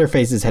servitor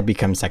phases had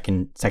become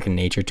second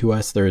nature to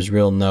us. There was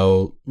really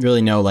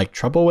no like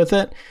trouble with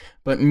it.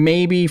 But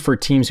maybe for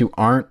teams who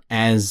aren't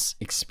as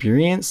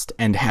experienced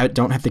and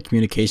don't have the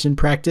communication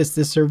practice,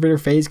 this servitor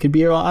phase could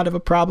be a lot of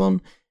a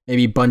problem.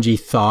 Maybe Bungie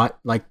thought,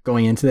 like,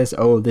 going into this,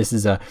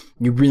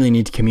 you really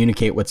need to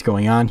communicate what's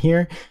going on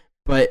here.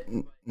 But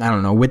I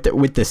don't know,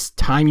 with this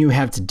time you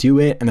have to do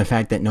it and the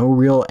fact that no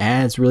real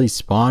ads really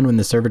spawn when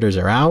the servitors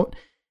are out,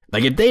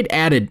 like, if they'd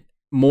added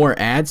more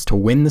ads to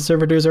when the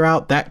servitors are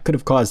out, that could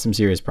have caused some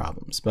serious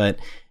problems. But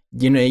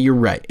you're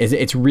right.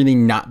 It's really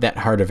not that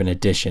hard of an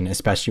addition,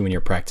 especially when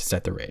you're practiced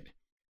at the raid.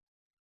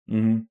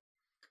 Mm-hmm.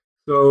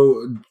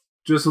 So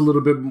just a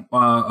little bit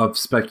of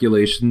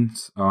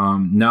speculations.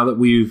 Now that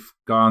we've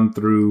gone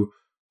through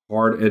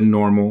hard and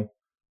normal,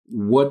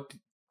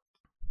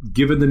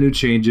 given the new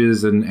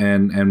changes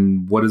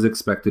and what is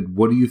expected,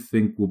 what do you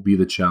think will be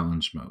the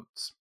challenge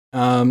modes?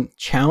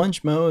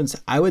 Challenge modes,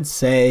 I would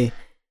say...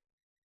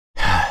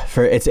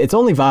 it's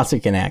only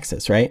Vosik and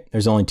Axis, right?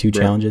 There's only 2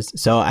 challenges.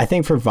 So I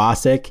think for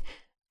Vosik,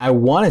 I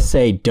want to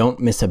say don't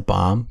miss a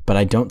bomb, but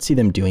I don't see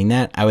them doing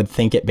that. I would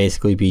think it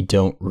basically be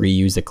don't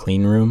reuse a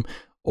clean room,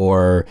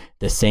 or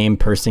the same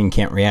person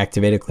can't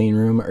reactivate a clean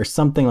room, or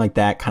something like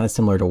that, kind of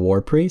similar to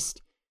War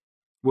Priest.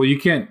 Well, you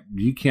can't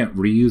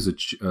reuse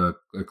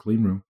a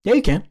clean room. Yeah,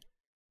 you can.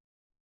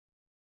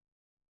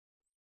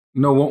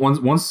 No,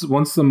 once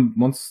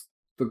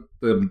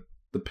the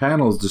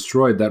panel is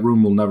destroyed, that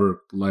room will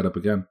never light up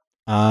again.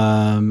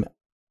 I'm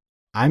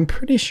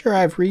pretty sure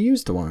I've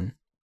reused one.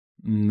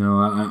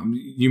 No,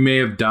 you may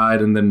have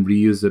died and then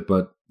reused it,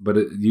 but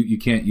you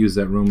can't use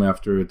that room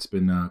after it's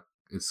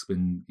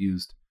been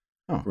used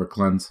for a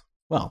cleanse.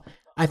 Well,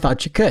 I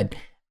thought you could.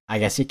 I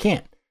guess you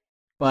can't.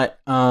 But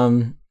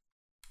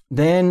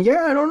then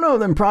yeah, I don't know.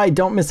 Then probably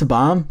don't miss a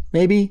bomb,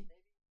 maybe.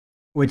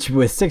 Which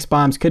with 6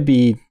 bombs could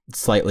be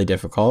slightly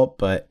difficult,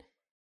 but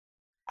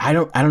I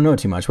don't know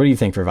too much. What do you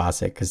think for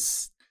Vasek?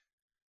 Because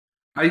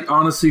I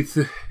honestly,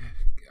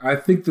 I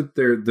think that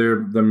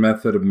their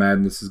method of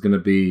madness is going to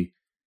be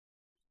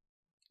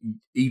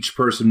each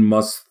person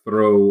must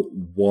throw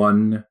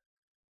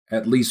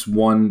at least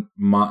one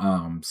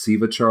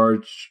Siva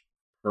charge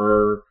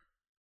per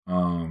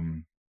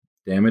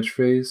damage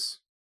phase.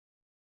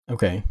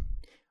 Okay.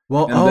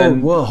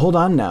 Well, hold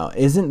on now.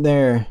 Isn't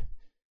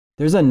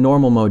there's a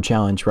normal mode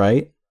challenge,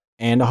 right?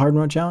 And a hard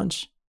mode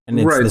challenge? And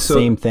it's the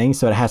same thing,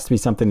 so it has to be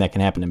something that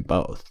can happen in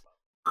both.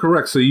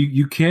 Correct. So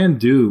you can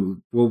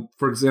do, well,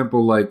 for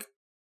example, like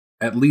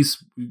at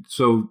least,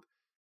 so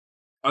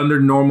under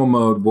normal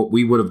mode, what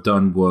we would have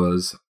done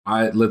was,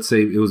 let's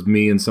say it was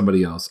me and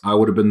somebody else. I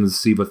would have been the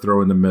Siva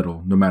throw in the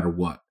middle, no matter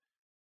what.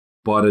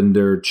 But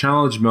under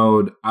challenge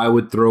mode, I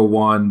would throw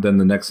one, then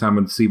the next time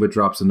a Siva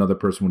drops, another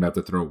person would have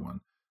to throw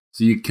one.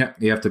 So you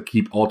have to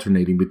keep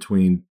alternating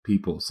between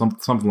people,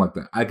 something like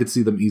that. I could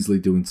see them easily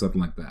doing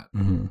something like that.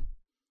 Mm-hmm.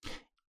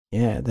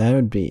 Yeah, that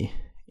would be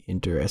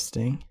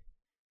interesting.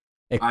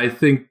 I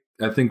think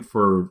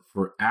for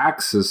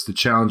Axis, the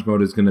challenge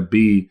mode is going to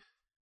be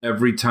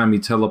every time he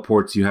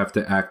teleports, you have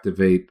to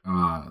activate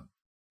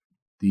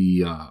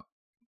the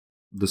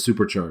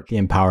supercharge, the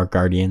Empower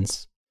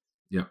Guardians.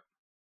 Yeah,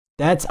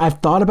 I've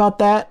thought about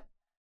that,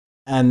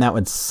 and that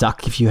would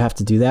suck if you have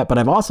to do that. But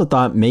I've also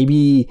thought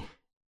maybe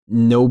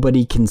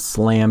nobody can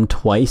slam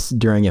twice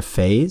during a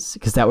phase,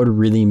 because that would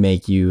really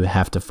make you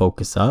have to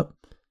focus up.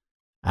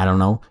 I don't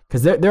know,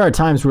 because there are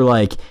times where,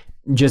 like,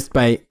 just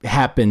by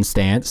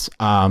happenstance,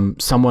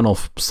 someone will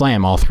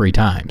slam all 3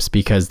 times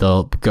because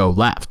they'll go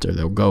left or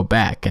they'll go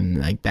back, and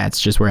like that's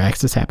just where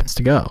Axis happens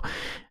to go.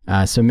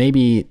 So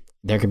maybe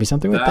there could be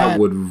something with that. That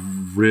would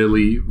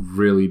really,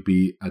 really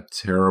be a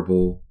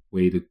terrible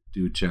way to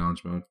do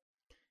challenge mode,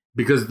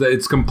 because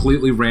it's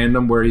completely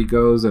random where he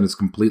goes, and it's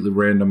completely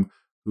random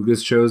who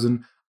gets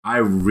chosen. I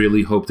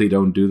really hope they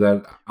don't do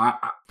that.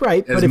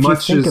 Right, but if you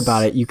think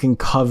about it, you can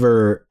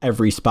cover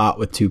every spot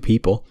with 2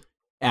 people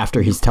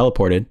after he's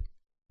teleported.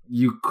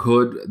 You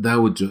could.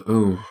 That would just...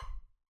 Oh.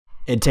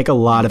 It'd take a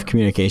lot of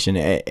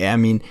communication. I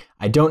mean,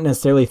 I don't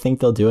necessarily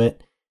think they'll do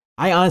it.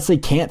 I honestly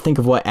can't think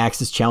of what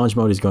Axis challenge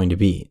mode is going to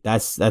be.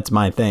 That's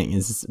my thing.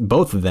 Is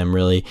both of them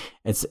really?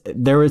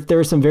 There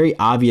were some very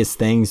obvious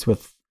things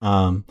with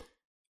the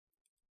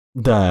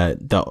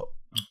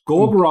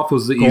Golgoroth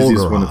was the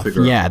easiest one to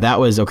figure out. Yeah, that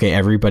was okay.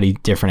 Everybody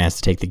different has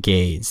to take the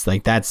gaze.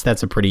 Like that's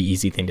a pretty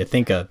easy thing to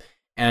think of.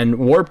 And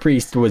War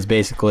Priest was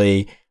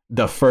basically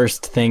the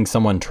first thing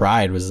someone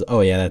tried was,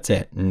 oh yeah, that's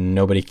it.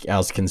 Nobody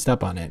else can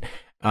step on it.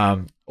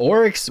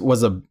 Oryx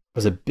was a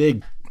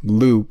big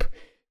loop,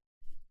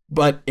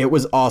 but it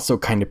was also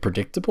kind of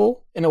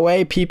predictable in a way.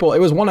 It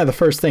was one of the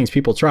first things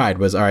people tried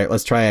was, all right,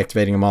 let's try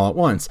activating them all at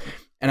once.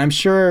 And I'm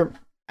sure,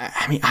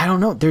 I mean, I don't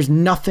know. There's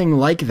nothing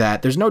like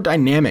that. There's no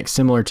dynamic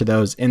similar to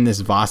those in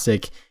this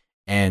Vasek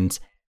and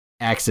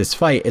Axis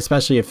fight,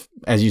 especially if,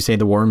 as you say,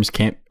 the worms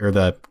can't, or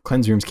the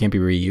cleanse rooms can't be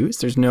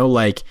reused. There's no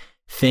like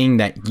thing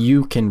that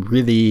you can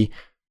really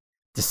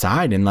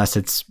decide unless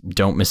it's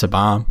don't miss a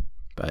bomb.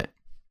 But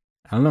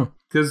I don't know.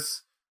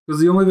 Because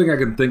the only thing I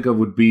can think of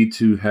would be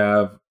to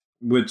have,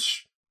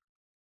 which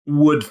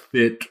would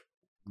fit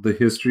the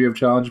history of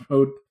challenge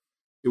mode.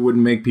 It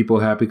wouldn't make people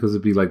happy because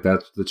it'd be like,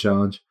 that's the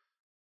challenge.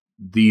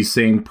 The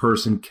same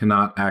person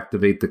cannot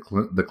activate the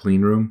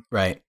clean room.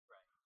 Right.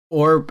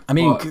 Or, I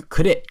mean,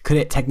 could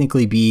it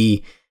technically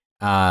be,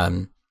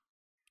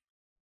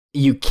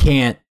 you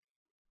can't,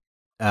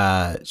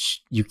 what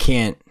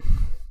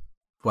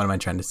am I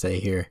trying to say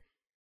here?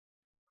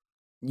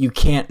 You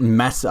can't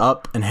mess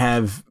up and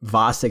have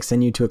Vasek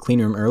send you to a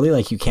clean room early.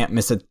 Like you can't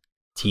miss a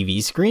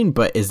TV screen,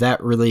 but is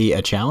that really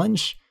a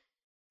challenge?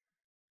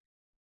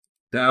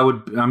 That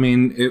would, I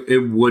mean,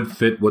 it would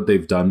fit what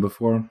they've done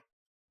before.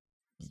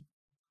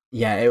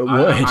 Yeah, it would.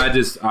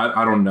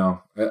 I don't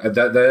know.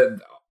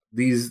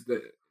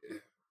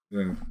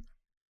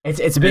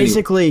 It's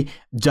basically,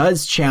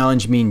 does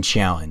challenge mean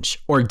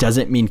challenge, or does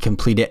it mean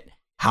complete it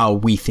how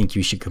we think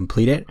you should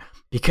complete it?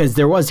 Because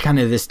there was kind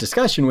of this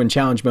discussion when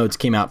challenge modes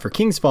came out for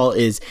King's Fall,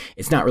 is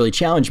it's not really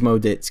challenge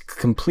mode, it's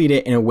complete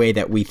it in a way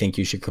that we think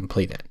you should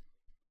complete it.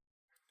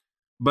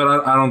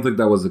 But I don't think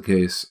that was the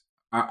case.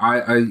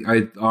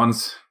 I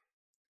honestly,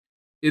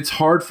 it's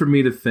hard for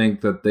me to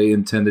think that they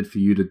intended for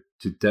you to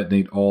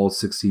detonate all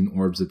 16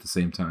 orbs at the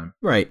same time.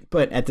 Right,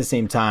 but at the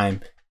same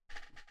time,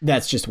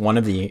 that's just one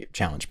of the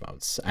challenge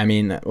modes. I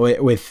mean,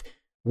 with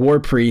War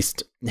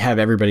Priest, have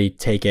everybody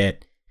take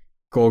it.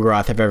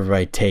 Golgoroth, have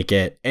everybody take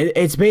it.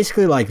 It's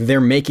basically like they're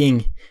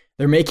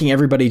they're making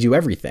everybody do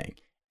everything.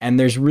 And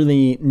there's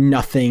really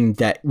nothing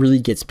that really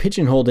gets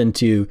pigeonholed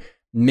into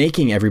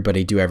making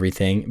everybody do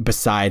everything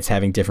besides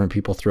having different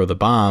people throw the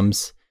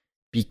bombs,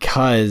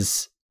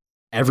 because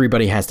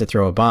everybody has to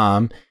throw a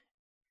bomb.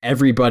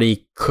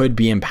 Everybody could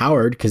be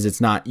empowered because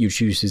it's not you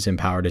choose who's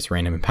empowered, it's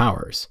random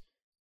empowers.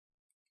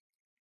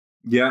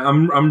 Yeah,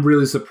 I'm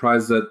really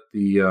surprised that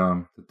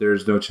that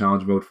there's no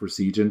challenge mode for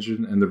Siege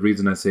Engine, and the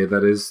reason I say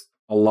that is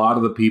a lot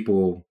of the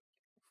people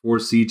for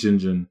Siege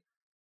Engine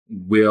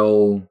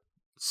will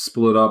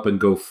split up and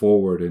go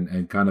forward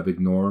and kind of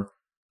ignore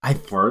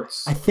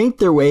parts. I think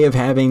their way of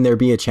having there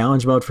be a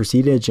challenge mode for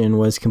Siege Engine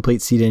was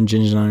complete Siege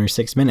Engine in under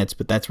 6 minutes,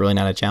 but that's really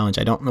not a challenge.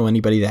 I don't know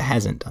anybody that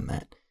hasn't done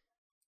that.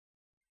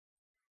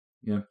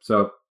 Yeah,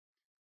 so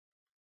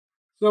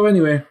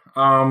anyway,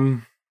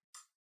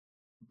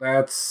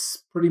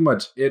 that's pretty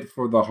much it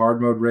for the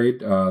hard mode raid.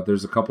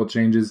 There's a couple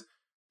changes.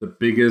 The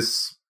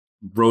biggest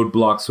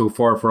roadblock so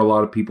far for a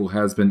lot of people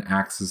has been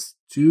Vosic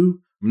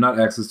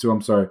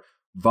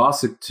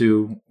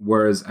 2,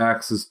 whereas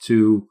Axis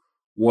 2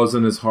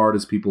 wasn't as hard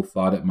as people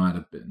thought it might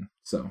have been.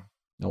 So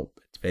nope,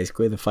 it's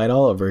basically the fight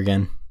all over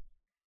again.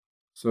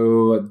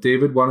 So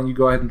David, why don't you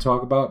go ahead and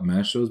talk about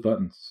Mash Those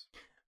Buttons?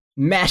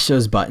 Mash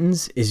Those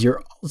Buttons is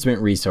your ultimate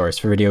resource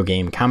for video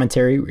game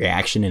commentary,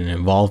 reaction, and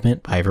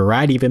involvement by a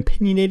variety of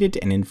opinionated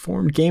and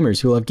informed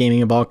gamers who love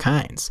gaming of all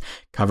kinds.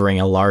 Covering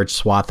a large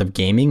swath of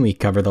gaming, we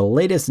cover the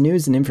latest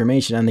news and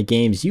information on the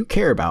games you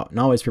care about and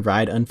always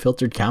provide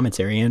unfiltered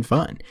commentary and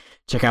fun.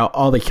 Check out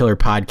all the killer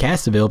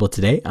podcasts available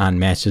today on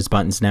Mash Those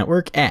Buttons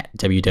Network at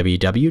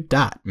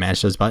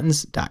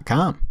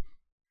www.mashthosebuttons.com.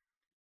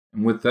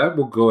 And with that,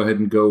 we'll go ahead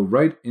and go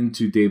right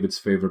into David's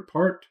favorite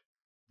part,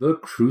 the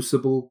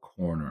Crucible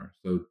Corner.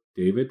 So,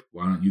 David,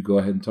 why don't you go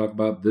ahead and talk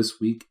about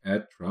this week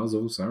at Trials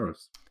of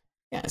Osiris?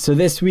 Yeah, so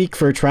this week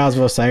for Trials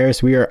of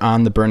Osiris, we are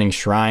on the Burning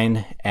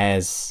Shrine.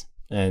 As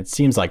it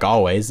seems like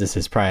always, this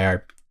is probably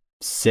our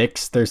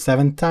 6th or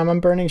 7th time on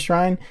Burning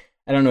Shrine.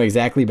 I don't know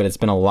exactly, but it's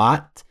been a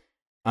lot.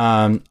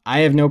 I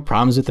have no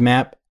problems with the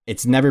map.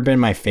 It's never been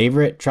my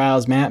favorite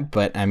Trials map,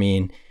 but I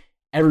mean,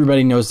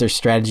 everybody knows their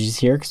strategies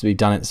here because we've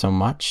done it so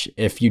much.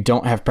 If you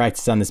don't have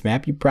practice on this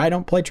map, you probably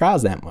don't play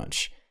Trials that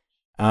much.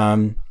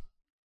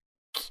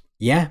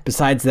 Yeah,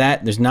 besides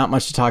that, there's not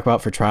much to talk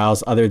about for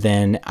Trials other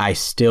than I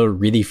still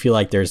really feel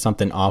like there's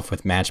something off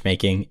with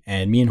matchmaking.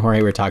 And me and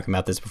Jorge were talking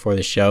about this before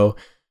the show.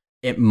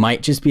 It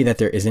might just be that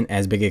there isn't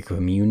as big a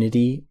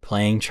community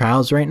playing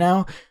Trials right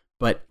now,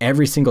 but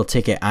every single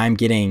ticket I'm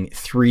getting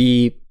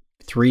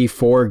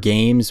 4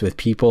 games with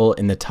people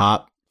in the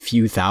top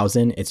few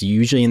thousand. It's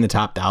usually in the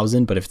top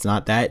 1,000, but if it's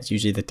not that, it's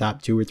usually the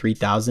top 2,000 or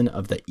 3,000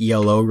 of the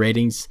ELO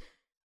ratings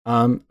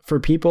for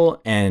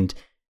people. And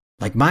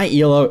like my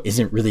ELO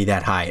isn't really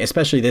that high,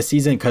 especially this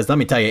season, because let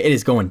me tell you, it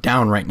is going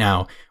down right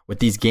now with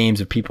these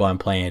games of people I'm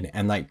playing.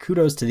 And like,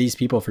 kudos to these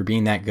people for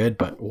being that good,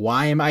 but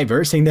why am I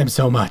versing them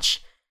so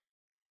much?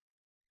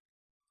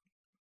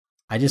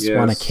 I just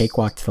want a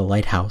cakewalk to the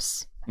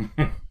lighthouse.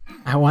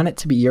 I want it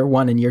to be year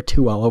 1 and year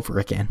 2 all over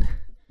again.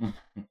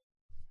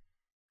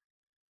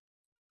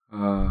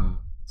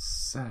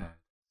 Sad.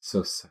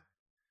 So sad.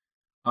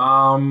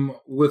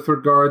 With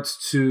regards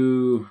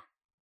to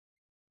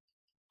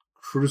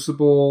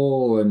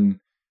Crucible, and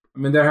I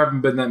mean, there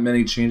haven't been that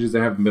many changes.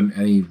 There haven't been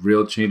any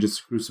real changes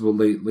to Crucible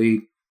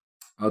lately,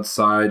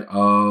 outside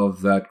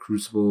of that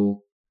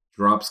Crucible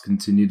drops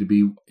continue to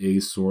be a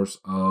source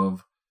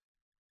of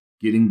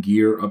getting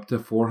gear up to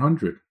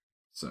 400.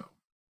 So,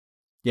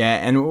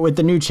 yeah, and with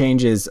the new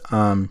changes,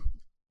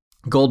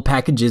 gold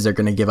packages are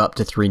going to give up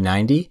to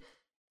 390,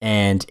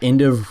 and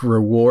end of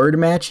reward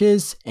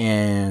matches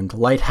and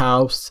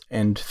Lighthouse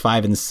and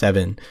 5 and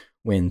 7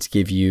 wins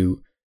give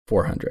you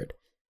 400.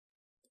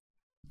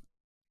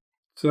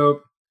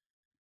 So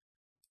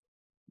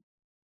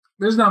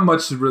there's not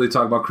much to really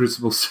talk about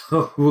Crucible,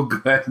 so we'll go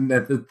ahead and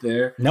end it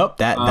there. Nope,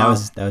 that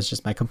was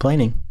just my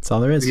complaining. That's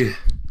all there is. Yeah.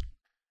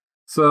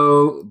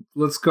 So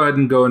let's go ahead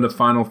and go into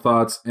final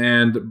thoughts.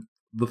 And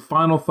the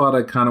final thought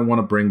I kind of want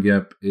to bring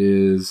up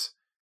is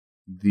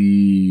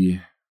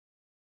the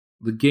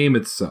game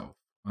itself.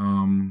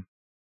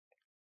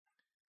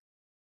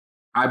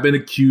 I've been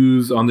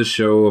accused on the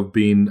show of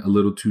being a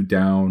little too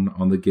down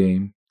on the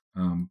game,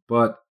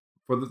 but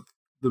for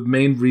the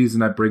main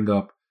reason I bring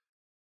up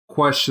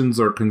questions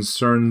or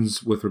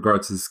concerns with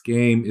regards to this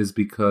game is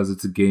because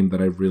it's a game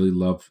that I really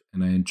love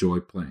and I enjoy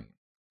playing.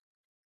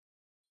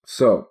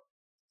 So,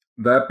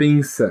 that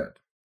being said,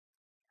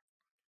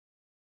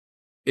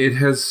 it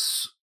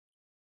has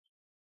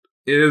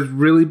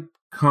really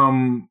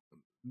come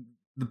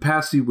the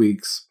past few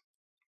weeks.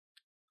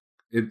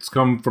 It's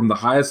come from the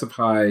highest of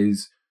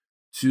highs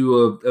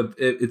to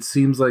it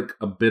seems like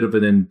a bit of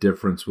an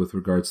indifference with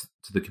regards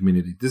to the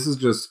community. This is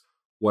just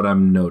what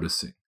I'm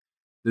noticing.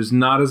 There's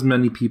not as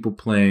many people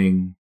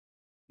playing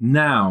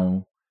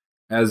now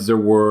as there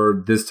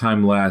were this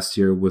time last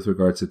year with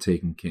regards to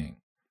Taken King.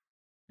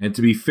 And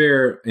to be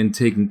fair, in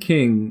Taken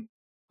King,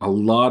 a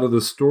lot of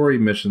the story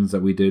missions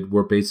that we did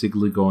were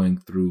basically going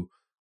through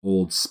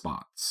old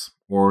spots,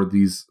 or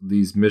these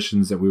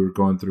missions that we were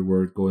going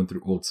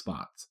through old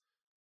spots.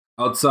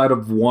 Outside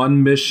of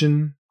one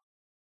mission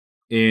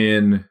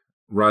in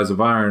Rise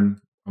of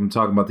Iron, I'm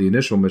talking about the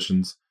initial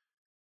missions,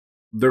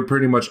 they're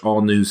pretty much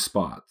all new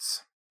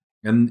spots.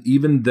 And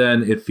even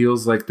then, it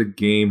feels like the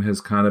game has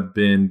kind of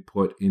been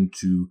put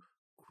into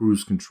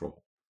cruise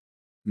control.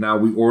 Now,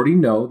 we already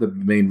know the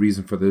main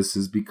reason for this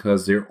is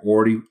because they're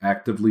already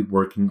actively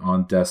working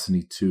on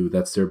Destiny 2.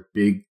 That's their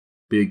big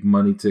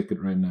money ticket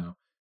right now.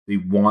 They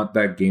want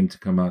that game to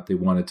come out. They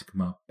want it to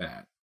come out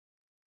bad.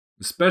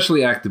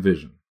 Especially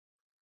Activision.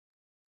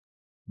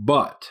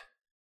 But,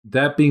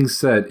 that being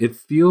said, it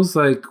feels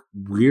like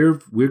we're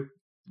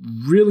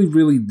really,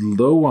 really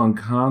low on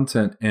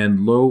content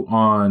and low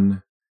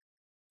on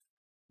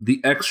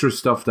the extra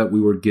stuff that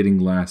we were getting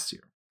last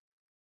year.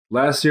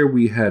 Last year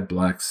we had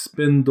Black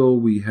Spindle,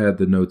 we had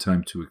the No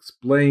Time to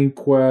Explain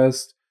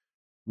quest,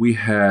 we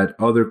had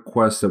other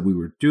quests that we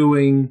were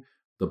doing,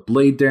 the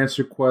Blade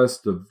Dancer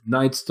quest, the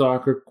Night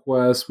Stalker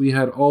quest, we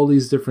had all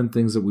these different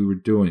things that we were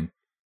doing.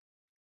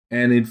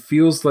 And it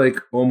feels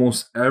like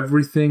almost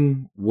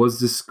everything was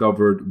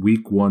discovered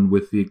week 1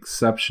 with the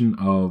exception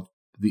of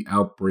the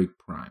Outbreak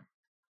Prime.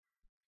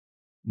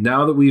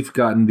 Now that we've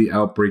gotten the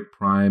Outbreak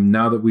Prime,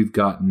 now that we've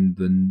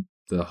gotten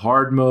the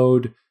hard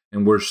mode,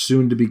 and we're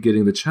soon to be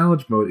getting the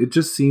challenge mode, it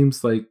just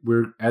seems like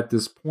we're at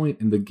this point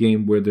in the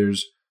game where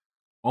there's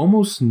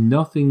almost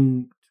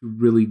nothing to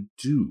really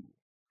do.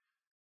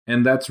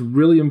 And that's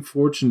really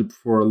unfortunate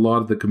for a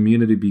lot of the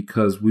community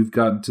because we've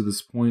gotten to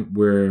this point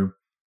where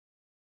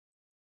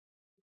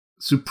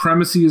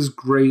Supremacy is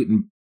great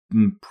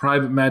and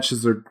private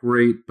matches are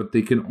great, but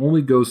they can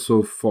only go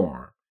so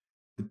far.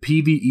 The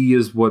PvE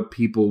is what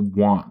people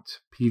want.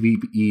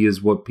 PvE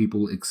is what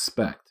people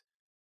expect.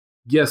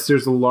 Yes,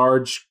 there's a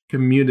large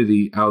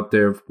community out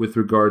there with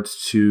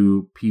regards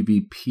to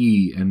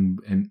PvP and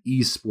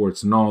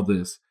esports and all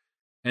this.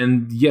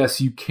 And yes,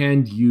 you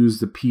can use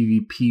the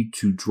PvP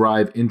to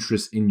drive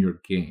interest in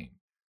your game.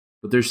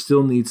 But there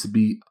still needs to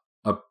be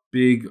a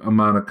big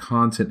amount of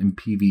content in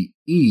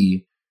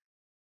PvE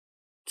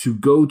to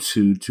go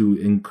to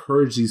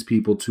encourage these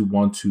people to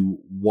want to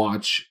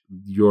watch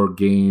your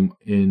game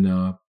in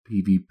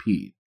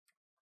PvP.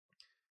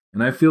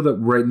 And I feel that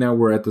right now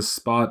we're at the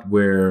spot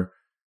where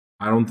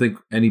I don't think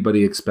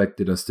anybody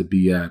expected us to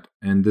be at.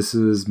 And this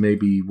is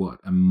maybe,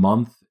 a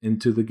month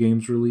into the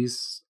game's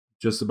release?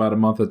 Just about a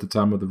month at the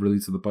time of the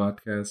release of the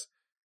podcast.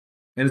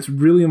 And it's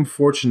really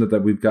unfortunate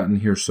that we've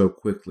gotten here so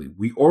quickly.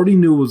 We already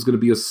knew it was going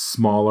to be a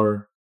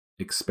smaller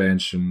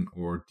expansion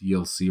or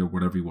DLC or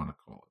whatever you want to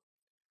call it.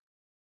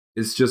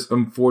 It's just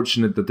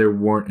unfortunate that there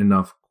weren't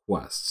enough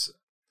quests.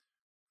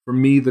 For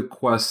me, the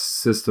quest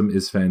system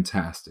is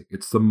fantastic.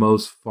 It's the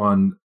most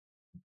fun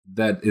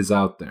that is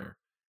out there.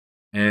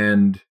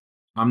 And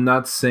I'm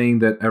not saying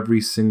that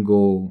every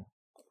single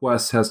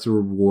quest has to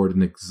reward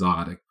an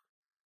exotic,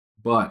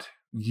 but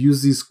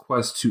use these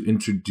quests to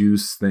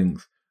introduce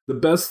things.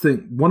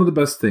 One of the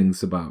best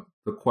things about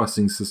the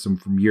questing system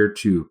from year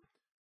 2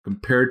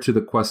 compared to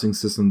the questing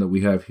system that we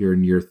have here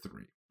in year 3.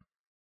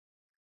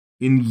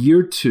 In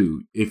year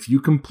 2, if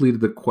you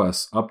completed the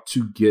quest up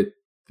to get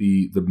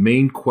the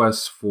main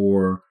quest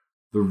for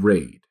the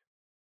raid,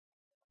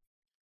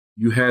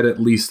 you had at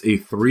least a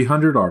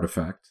 300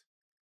 artifact,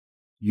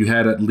 you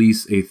had at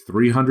least a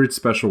 300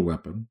 special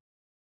weapon,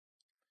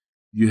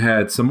 you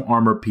had some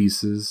armor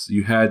pieces,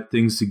 you had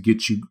things to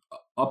get you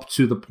up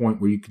to the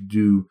point where you could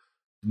do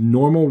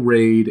normal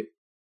raid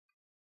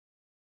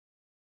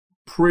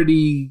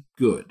pretty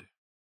good.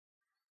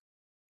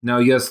 Now,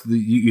 yes,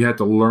 you had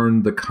to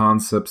learn the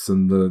concepts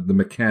and the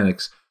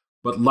mechanics,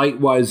 but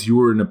light-wise, you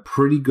were in a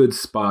pretty good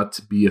spot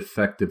to be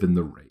effective in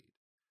the raid.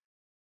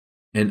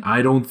 And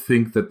I don't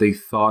think that they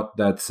thought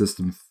that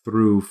system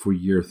through for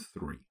year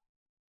 3.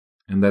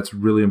 And that's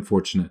really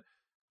unfortunate.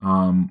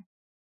 I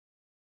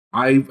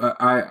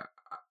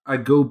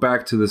go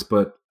back to this,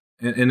 but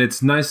and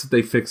it's nice that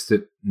they fixed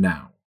it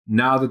now.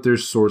 Now that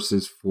there's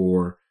sources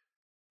for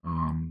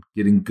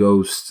getting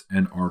ghosts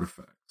and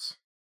artifacts.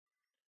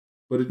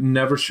 But it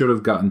never should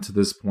have gotten to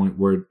this point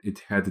where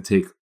it had to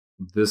take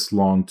this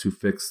long to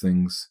fix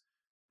things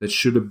that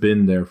should have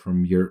been there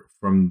from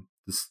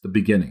the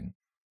beginning.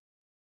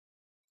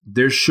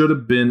 There should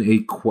have been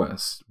a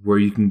quest where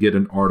you can get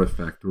an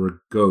artifact or a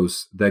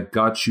ghost that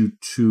got you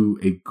to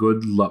a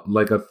good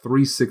like a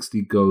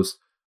 360 ghost,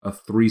 a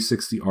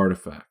 360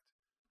 artifact,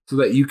 so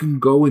that you can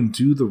go and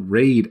do the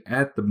raid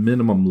at the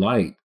minimum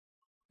light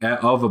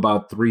of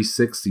about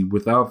 360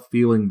 without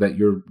feeling that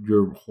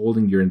you're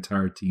holding your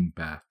entire team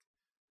back.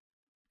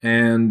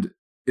 And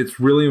it's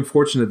really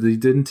unfortunate that he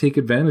didn't take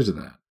advantage of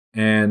that.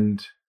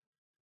 And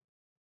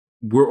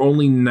we're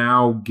only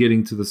now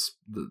getting to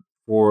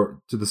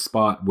the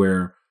spot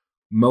where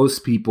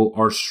most people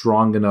are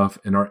strong enough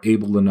and are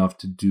able enough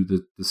to do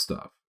the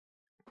stuff.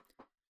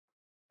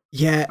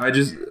 Yeah. I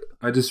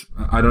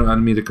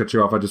don't mean to cut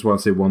you off. I just want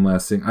to say one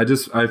last thing.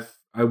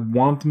 I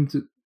want them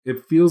to.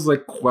 It feels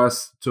like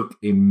Quest took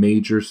a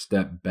major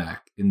step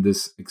back in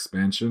this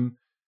expansion,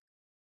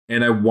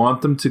 And I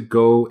want them to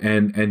go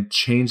and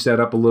change that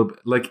up a little bit,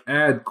 like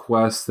add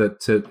quests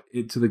to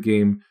the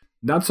game.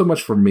 Not so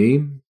much for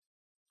me,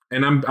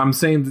 and I'm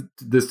saying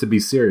this to be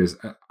serious.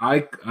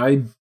 I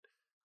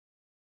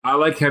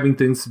like having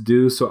things to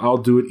do, so I'll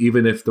do it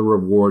even if the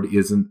reward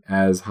isn't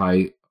as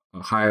high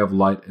of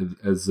light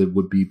as it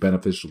would be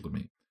beneficial to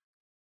me.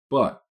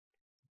 But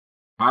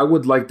I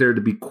would like there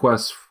to be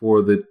quests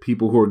for the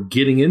people who are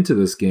getting into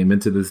this game,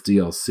 into this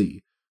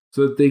DLC,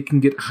 so that they can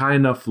get high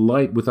enough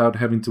light without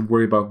having to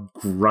worry about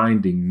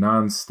grinding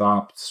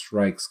nonstop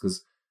strikes.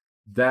 Because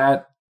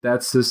that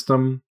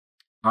system,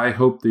 I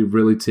hope they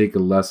really take a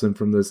lesson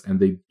from this and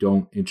they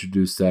don't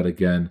introduce that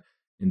again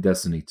in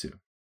Destiny 2.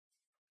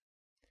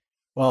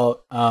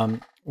 Well,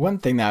 one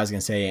thing that I was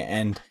going to say,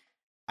 and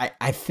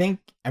I think,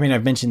 I mean,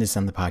 I've mentioned this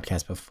on the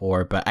podcast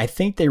before, but I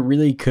think they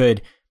really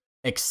could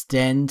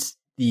extend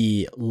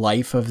the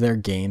life of their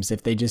games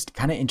if they just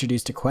kind of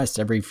introduced a quest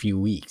every few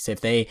weeks.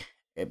 If they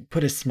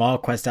put a small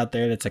quest out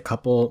there that's a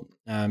couple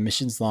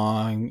missions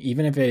long,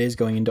 even if it is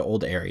going into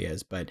old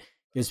areas, but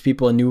gives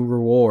people a new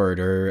reward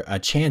or a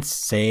chance,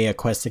 say a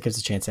quest that gives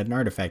a chance at an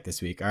artifact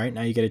this week. All right,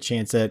 now you get a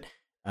chance at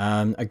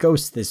a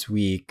ghost this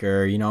week,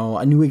 or, you know,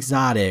 a new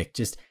exotic.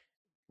 Just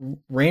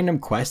random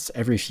quests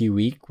every few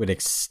weeks would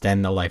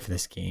extend the life of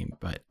this game.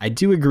 But I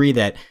do agree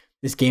that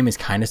this game is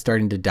kind of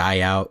starting to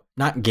die out.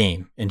 Not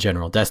game in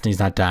general. Destiny's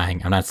not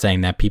dying. I'm not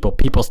saying that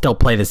people still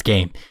play this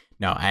game.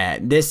 No,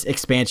 this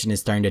expansion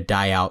is starting to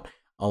die out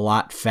a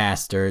lot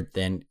faster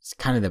than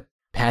kind of the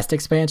past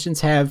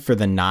expansions have for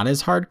the not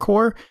as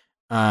hardcore.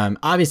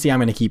 Obviously, I'm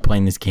going to keep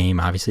playing this game.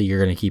 Obviously,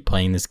 you're going to keep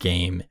playing this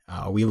game.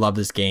 We love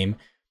this game.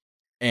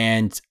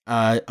 And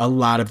a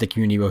lot of the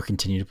community will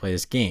continue to play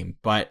this game.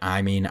 But,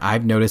 I mean,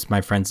 I've noticed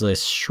my friends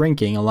list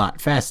shrinking a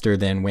lot faster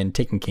than when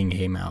Taken King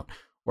came out,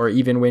 or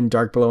even when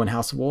Dark Below and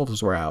House of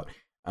Wolves were out.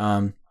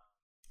 And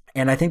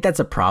I think that's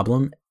a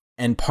problem.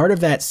 And part of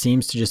that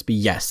seems to just be,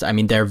 yes, I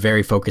mean, they're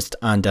very focused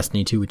on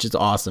Destiny 2, which is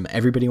awesome.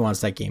 Everybody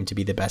wants that game to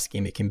be the best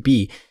game it can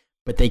be.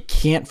 But they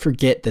can't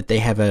forget that they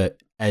have a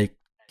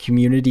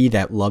community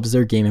that loves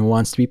their game and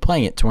wants to be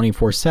playing it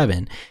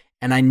 24/7.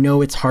 And I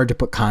know it's hard to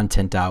put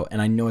content out,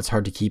 and I know it's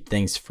hard to keep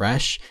things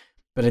fresh.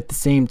 But at the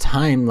same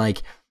time,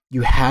 like,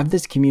 you have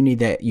this community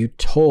that you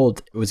told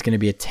it was going to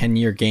be a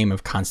 10-year game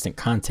of constant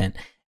content.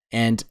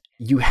 And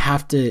you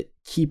have to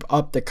keep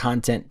up the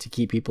content to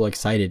keep people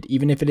excited,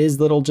 even if it is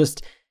little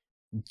just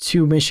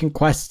 2 mission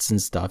quests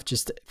and stuff.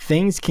 Just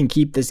things can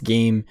keep this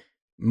game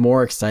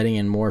more exciting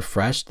and more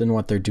fresh than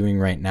what they're doing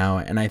right now.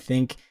 And I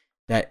think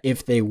that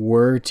if they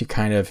were to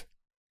kind of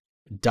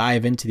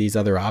dive into these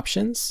other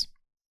options,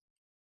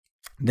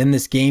 then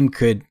this game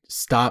could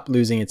stop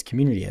losing its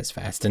community as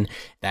fast. And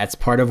that's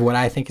part of what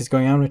I think is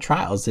going on with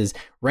Trials. Is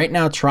right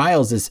now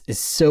Trials is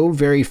so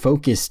very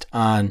focused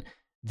on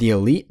the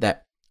elite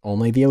that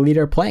only the elite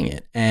are playing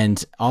it.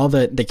 And all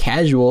the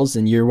casuals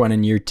in year 1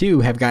 and year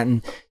 2 have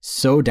gotten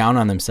so down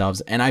on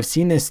themselves. And I've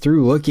seen this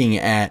through looking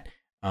at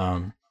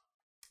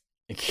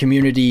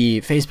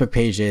community Facebook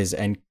pages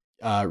and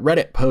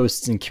Reddit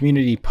posts and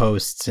community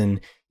posts. And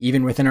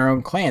even within our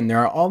own clan, there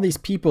are all these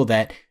people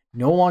that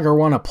no longer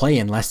want to play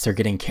unless they're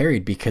getting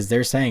carried, because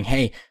they're saying,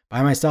 hey,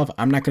 by myself,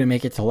 I'm not going to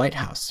make it to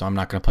Lighthouse, so I'm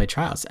not going to play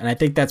Trials. And I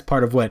think that's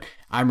part of what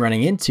I'm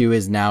running into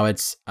is now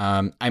it's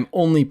I'm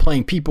only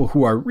playing people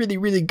who are really,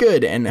 really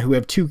good and who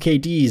have 2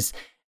 KDs.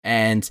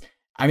 And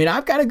I mean,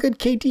 I've got a good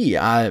KD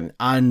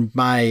on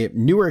my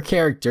newer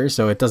character,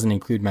 so it doesn't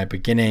include my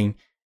beginning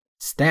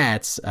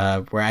stats,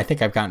 where I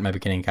think I've gotten my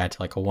beginning guy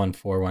to like a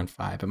 1.4,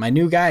 1.5. But my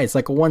new guy is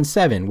like a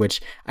 1.7, which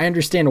I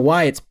understand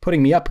why it's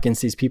putting me up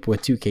against these people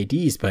with 2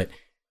 KDs, but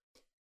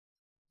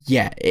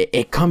yeah,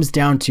 it comes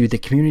down to the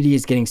community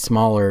is getting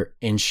smaller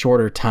in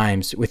shorter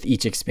times with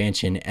each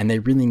expansion, and they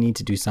really need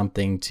to do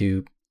something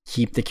to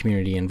keep the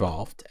community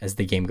involved as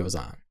the game goes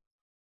on.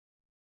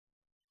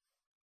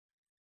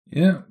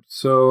 Yeah,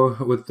 so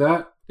with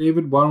that,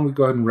 David, why don't we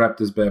go ahead and wrap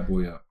this bad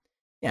boy up?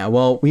 Yeah,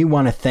 well, we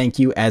want to thank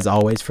you, as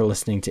always, for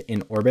listening to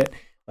In Orbit.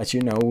 Let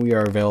you know we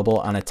are available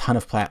on a ton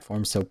of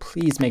platforms, so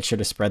please make sure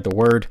to spread the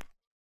word.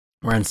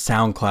 We're on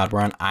SoundCloud,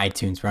 we're on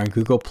iTunes, we're on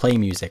Google Play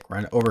Music, we're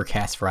on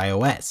Overcast for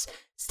iOS,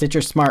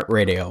 Stitcher Smart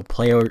Radio,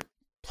 Player.fm,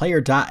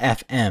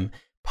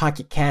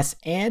 Pocket Cast,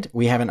 and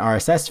we have an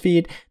RSS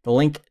feed. The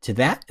link to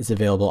that is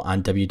available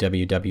on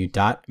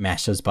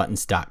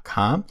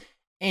www.mashthosebuttons.com.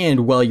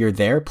 And while you're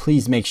there,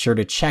 please make sure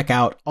to check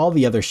out all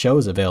the other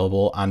shows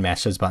available on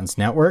Mash Those Buttons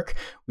Network.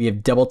 We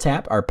have Double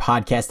Tap, our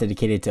podcast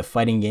dedicated to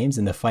fighting games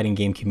and the fighting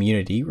game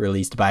community,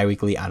 released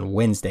bi-weekly on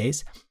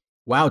Wednesdays.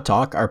 WoW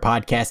Talk, our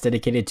podcast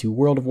dedicated to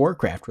World of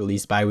Warcraft,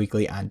 released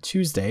bi-weekly on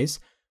Tuesdays.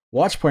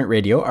 Watchpoint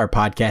Radio, our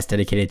podcast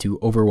dedicated to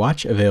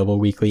Overwatch, available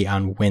weekly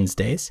on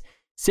Wednesdays.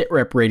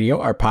 SitRep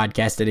Radio, our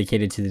podcast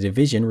dedicated to The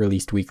Division,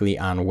 released weekly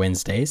on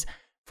Wednesdays.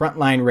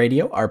 Frontline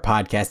Radio, our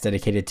podcast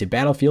dedicated to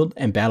Battlefield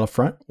and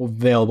Battlefront,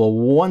 available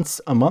once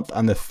a month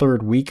on the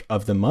 3rd week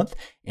of the month.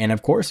 And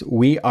of course,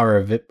 we are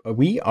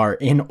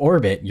In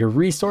Orbit, your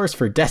resource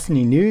for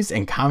Destiny news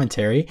and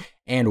commentary.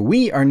 And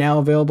we are now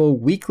available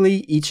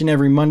weekly each and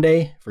every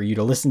Monday for you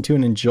to listen to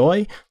and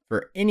enjoy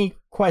For any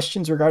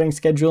questions regarding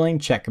scheduling,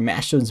 check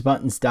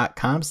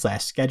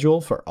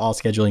mashthosebuttons.com/schedule for all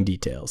scheduling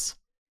details.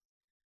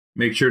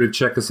 Make sure to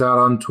check us out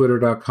on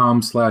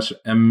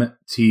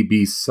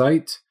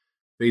twitter.com/mtbsite,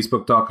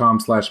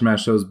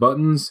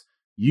 facebook.com/mashthosebuttons,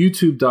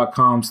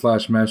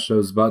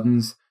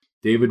 youtube.com/mashthosebuttons.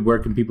 David, where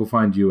can people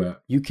find you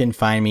at? You can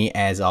find me,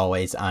 as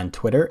always, on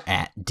Twitter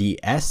at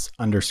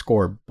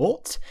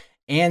 @DS_Bolt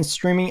and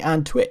streaming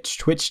on Twitch,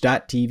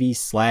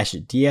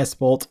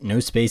 twitch.tv/DSBolt, no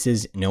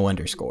spaces, no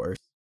underscores.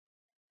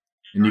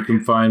 And you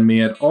can find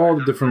me at all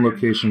the different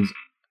locations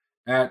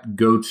at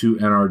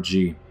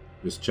GoToNRG.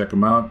 Just check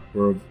them out,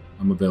 or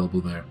I'm available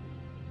there.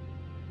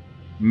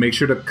 Make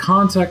sure to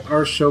contact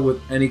our show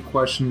with any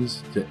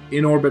questions to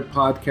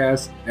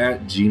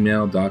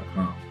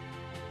inorbitpodcast@gmail.com.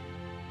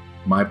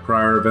 My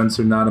prior events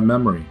are not a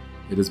memory.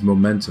 It is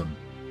momentum.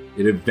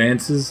 It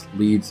advances,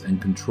 leads,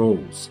 and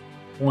controls,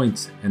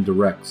 points and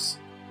directs,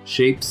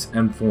 shapes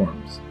and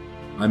forms.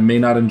 I may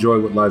not enjoy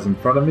what lies in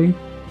front of me,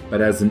 but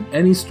as in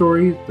any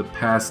story, the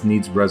past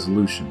needs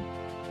resolution.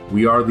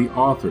 We are the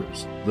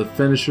authors, the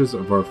finishers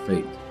of our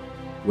fate.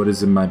 What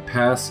is in my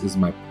past is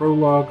my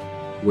prologue.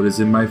 What is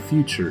in my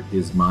future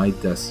is my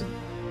destiny.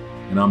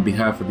 And on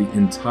behalf of the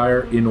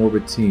entire In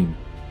Orbit team,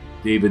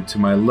 David to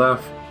my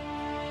left,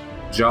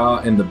 Ja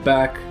in the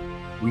back,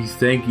 we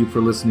thank you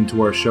for listening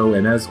to our show,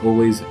 and as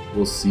always,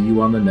 we'll see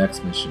you on the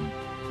next mission.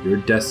 Your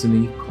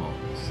destiny calls.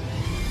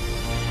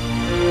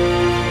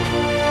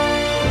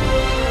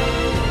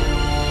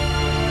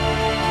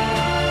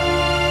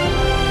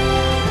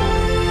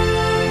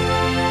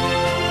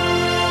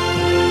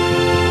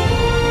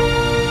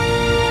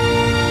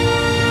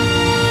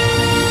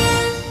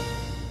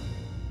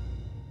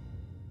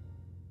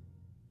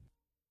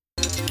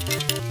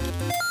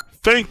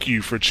 Thank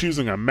you for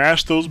choosing a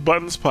Mash Those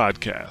Buttons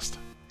podcast.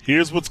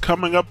 Here's what's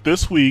coming up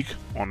this week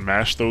on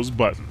Mash Those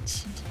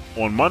Buttons.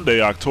 On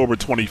Monday, October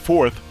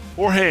 24th,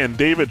 Jorge and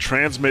David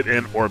transmit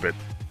In Orbit,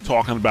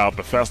 talking about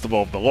the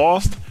Festival of the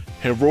Lost,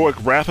 Heroic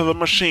Wrath of the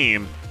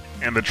Machine,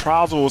 and the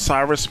Trials of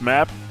Osiris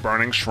map,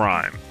 Burning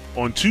Shrine.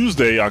 On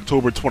Tuesday,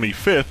 October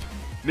 25th,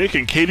 Nick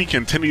and Katie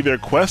continue their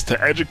quest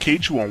to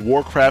educate you on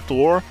Warcraft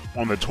lore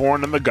on the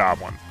Tauren and the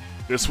Goblin.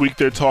 This week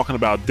they're talking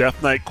about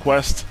Death Knight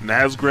Quest,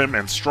 Nazgrim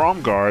and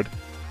Stromgarde,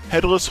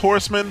 Headless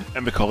Horseman,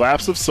 and the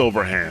Collapse of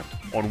Silverhand.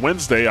 On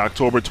Wednesday,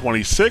 October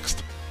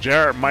 26th,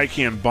 Jarrett,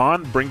 Mikey, and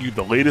Bond bring you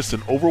the latest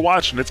in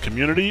Overwatch and its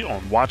community on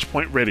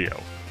Watchpoint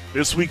Radio.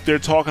 This week they're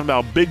talking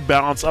about big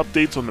balance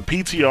updates on the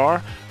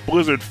PTR,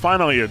 Blizzard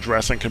finally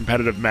addressing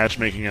competitive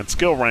matchmaking and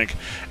skill rank,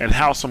 and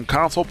how some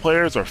console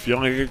players are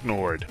feeling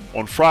ignored.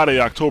 On Friday,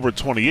 October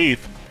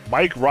 28th,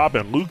 Mike, Rob,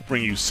 and Luke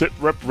bring you Sit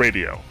Rep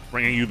Radio,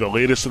 bringing you the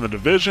latest in the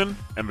division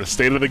and the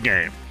state of the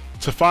game.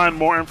 To find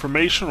more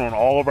information on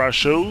all of our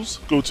shows,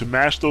 go to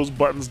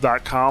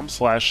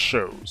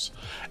mashthosebuttons.com/shows.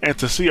 And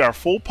to see our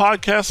full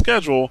podcast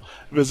schedule,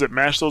 visit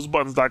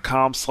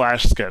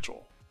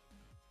mashthosebuttons.com/schedule.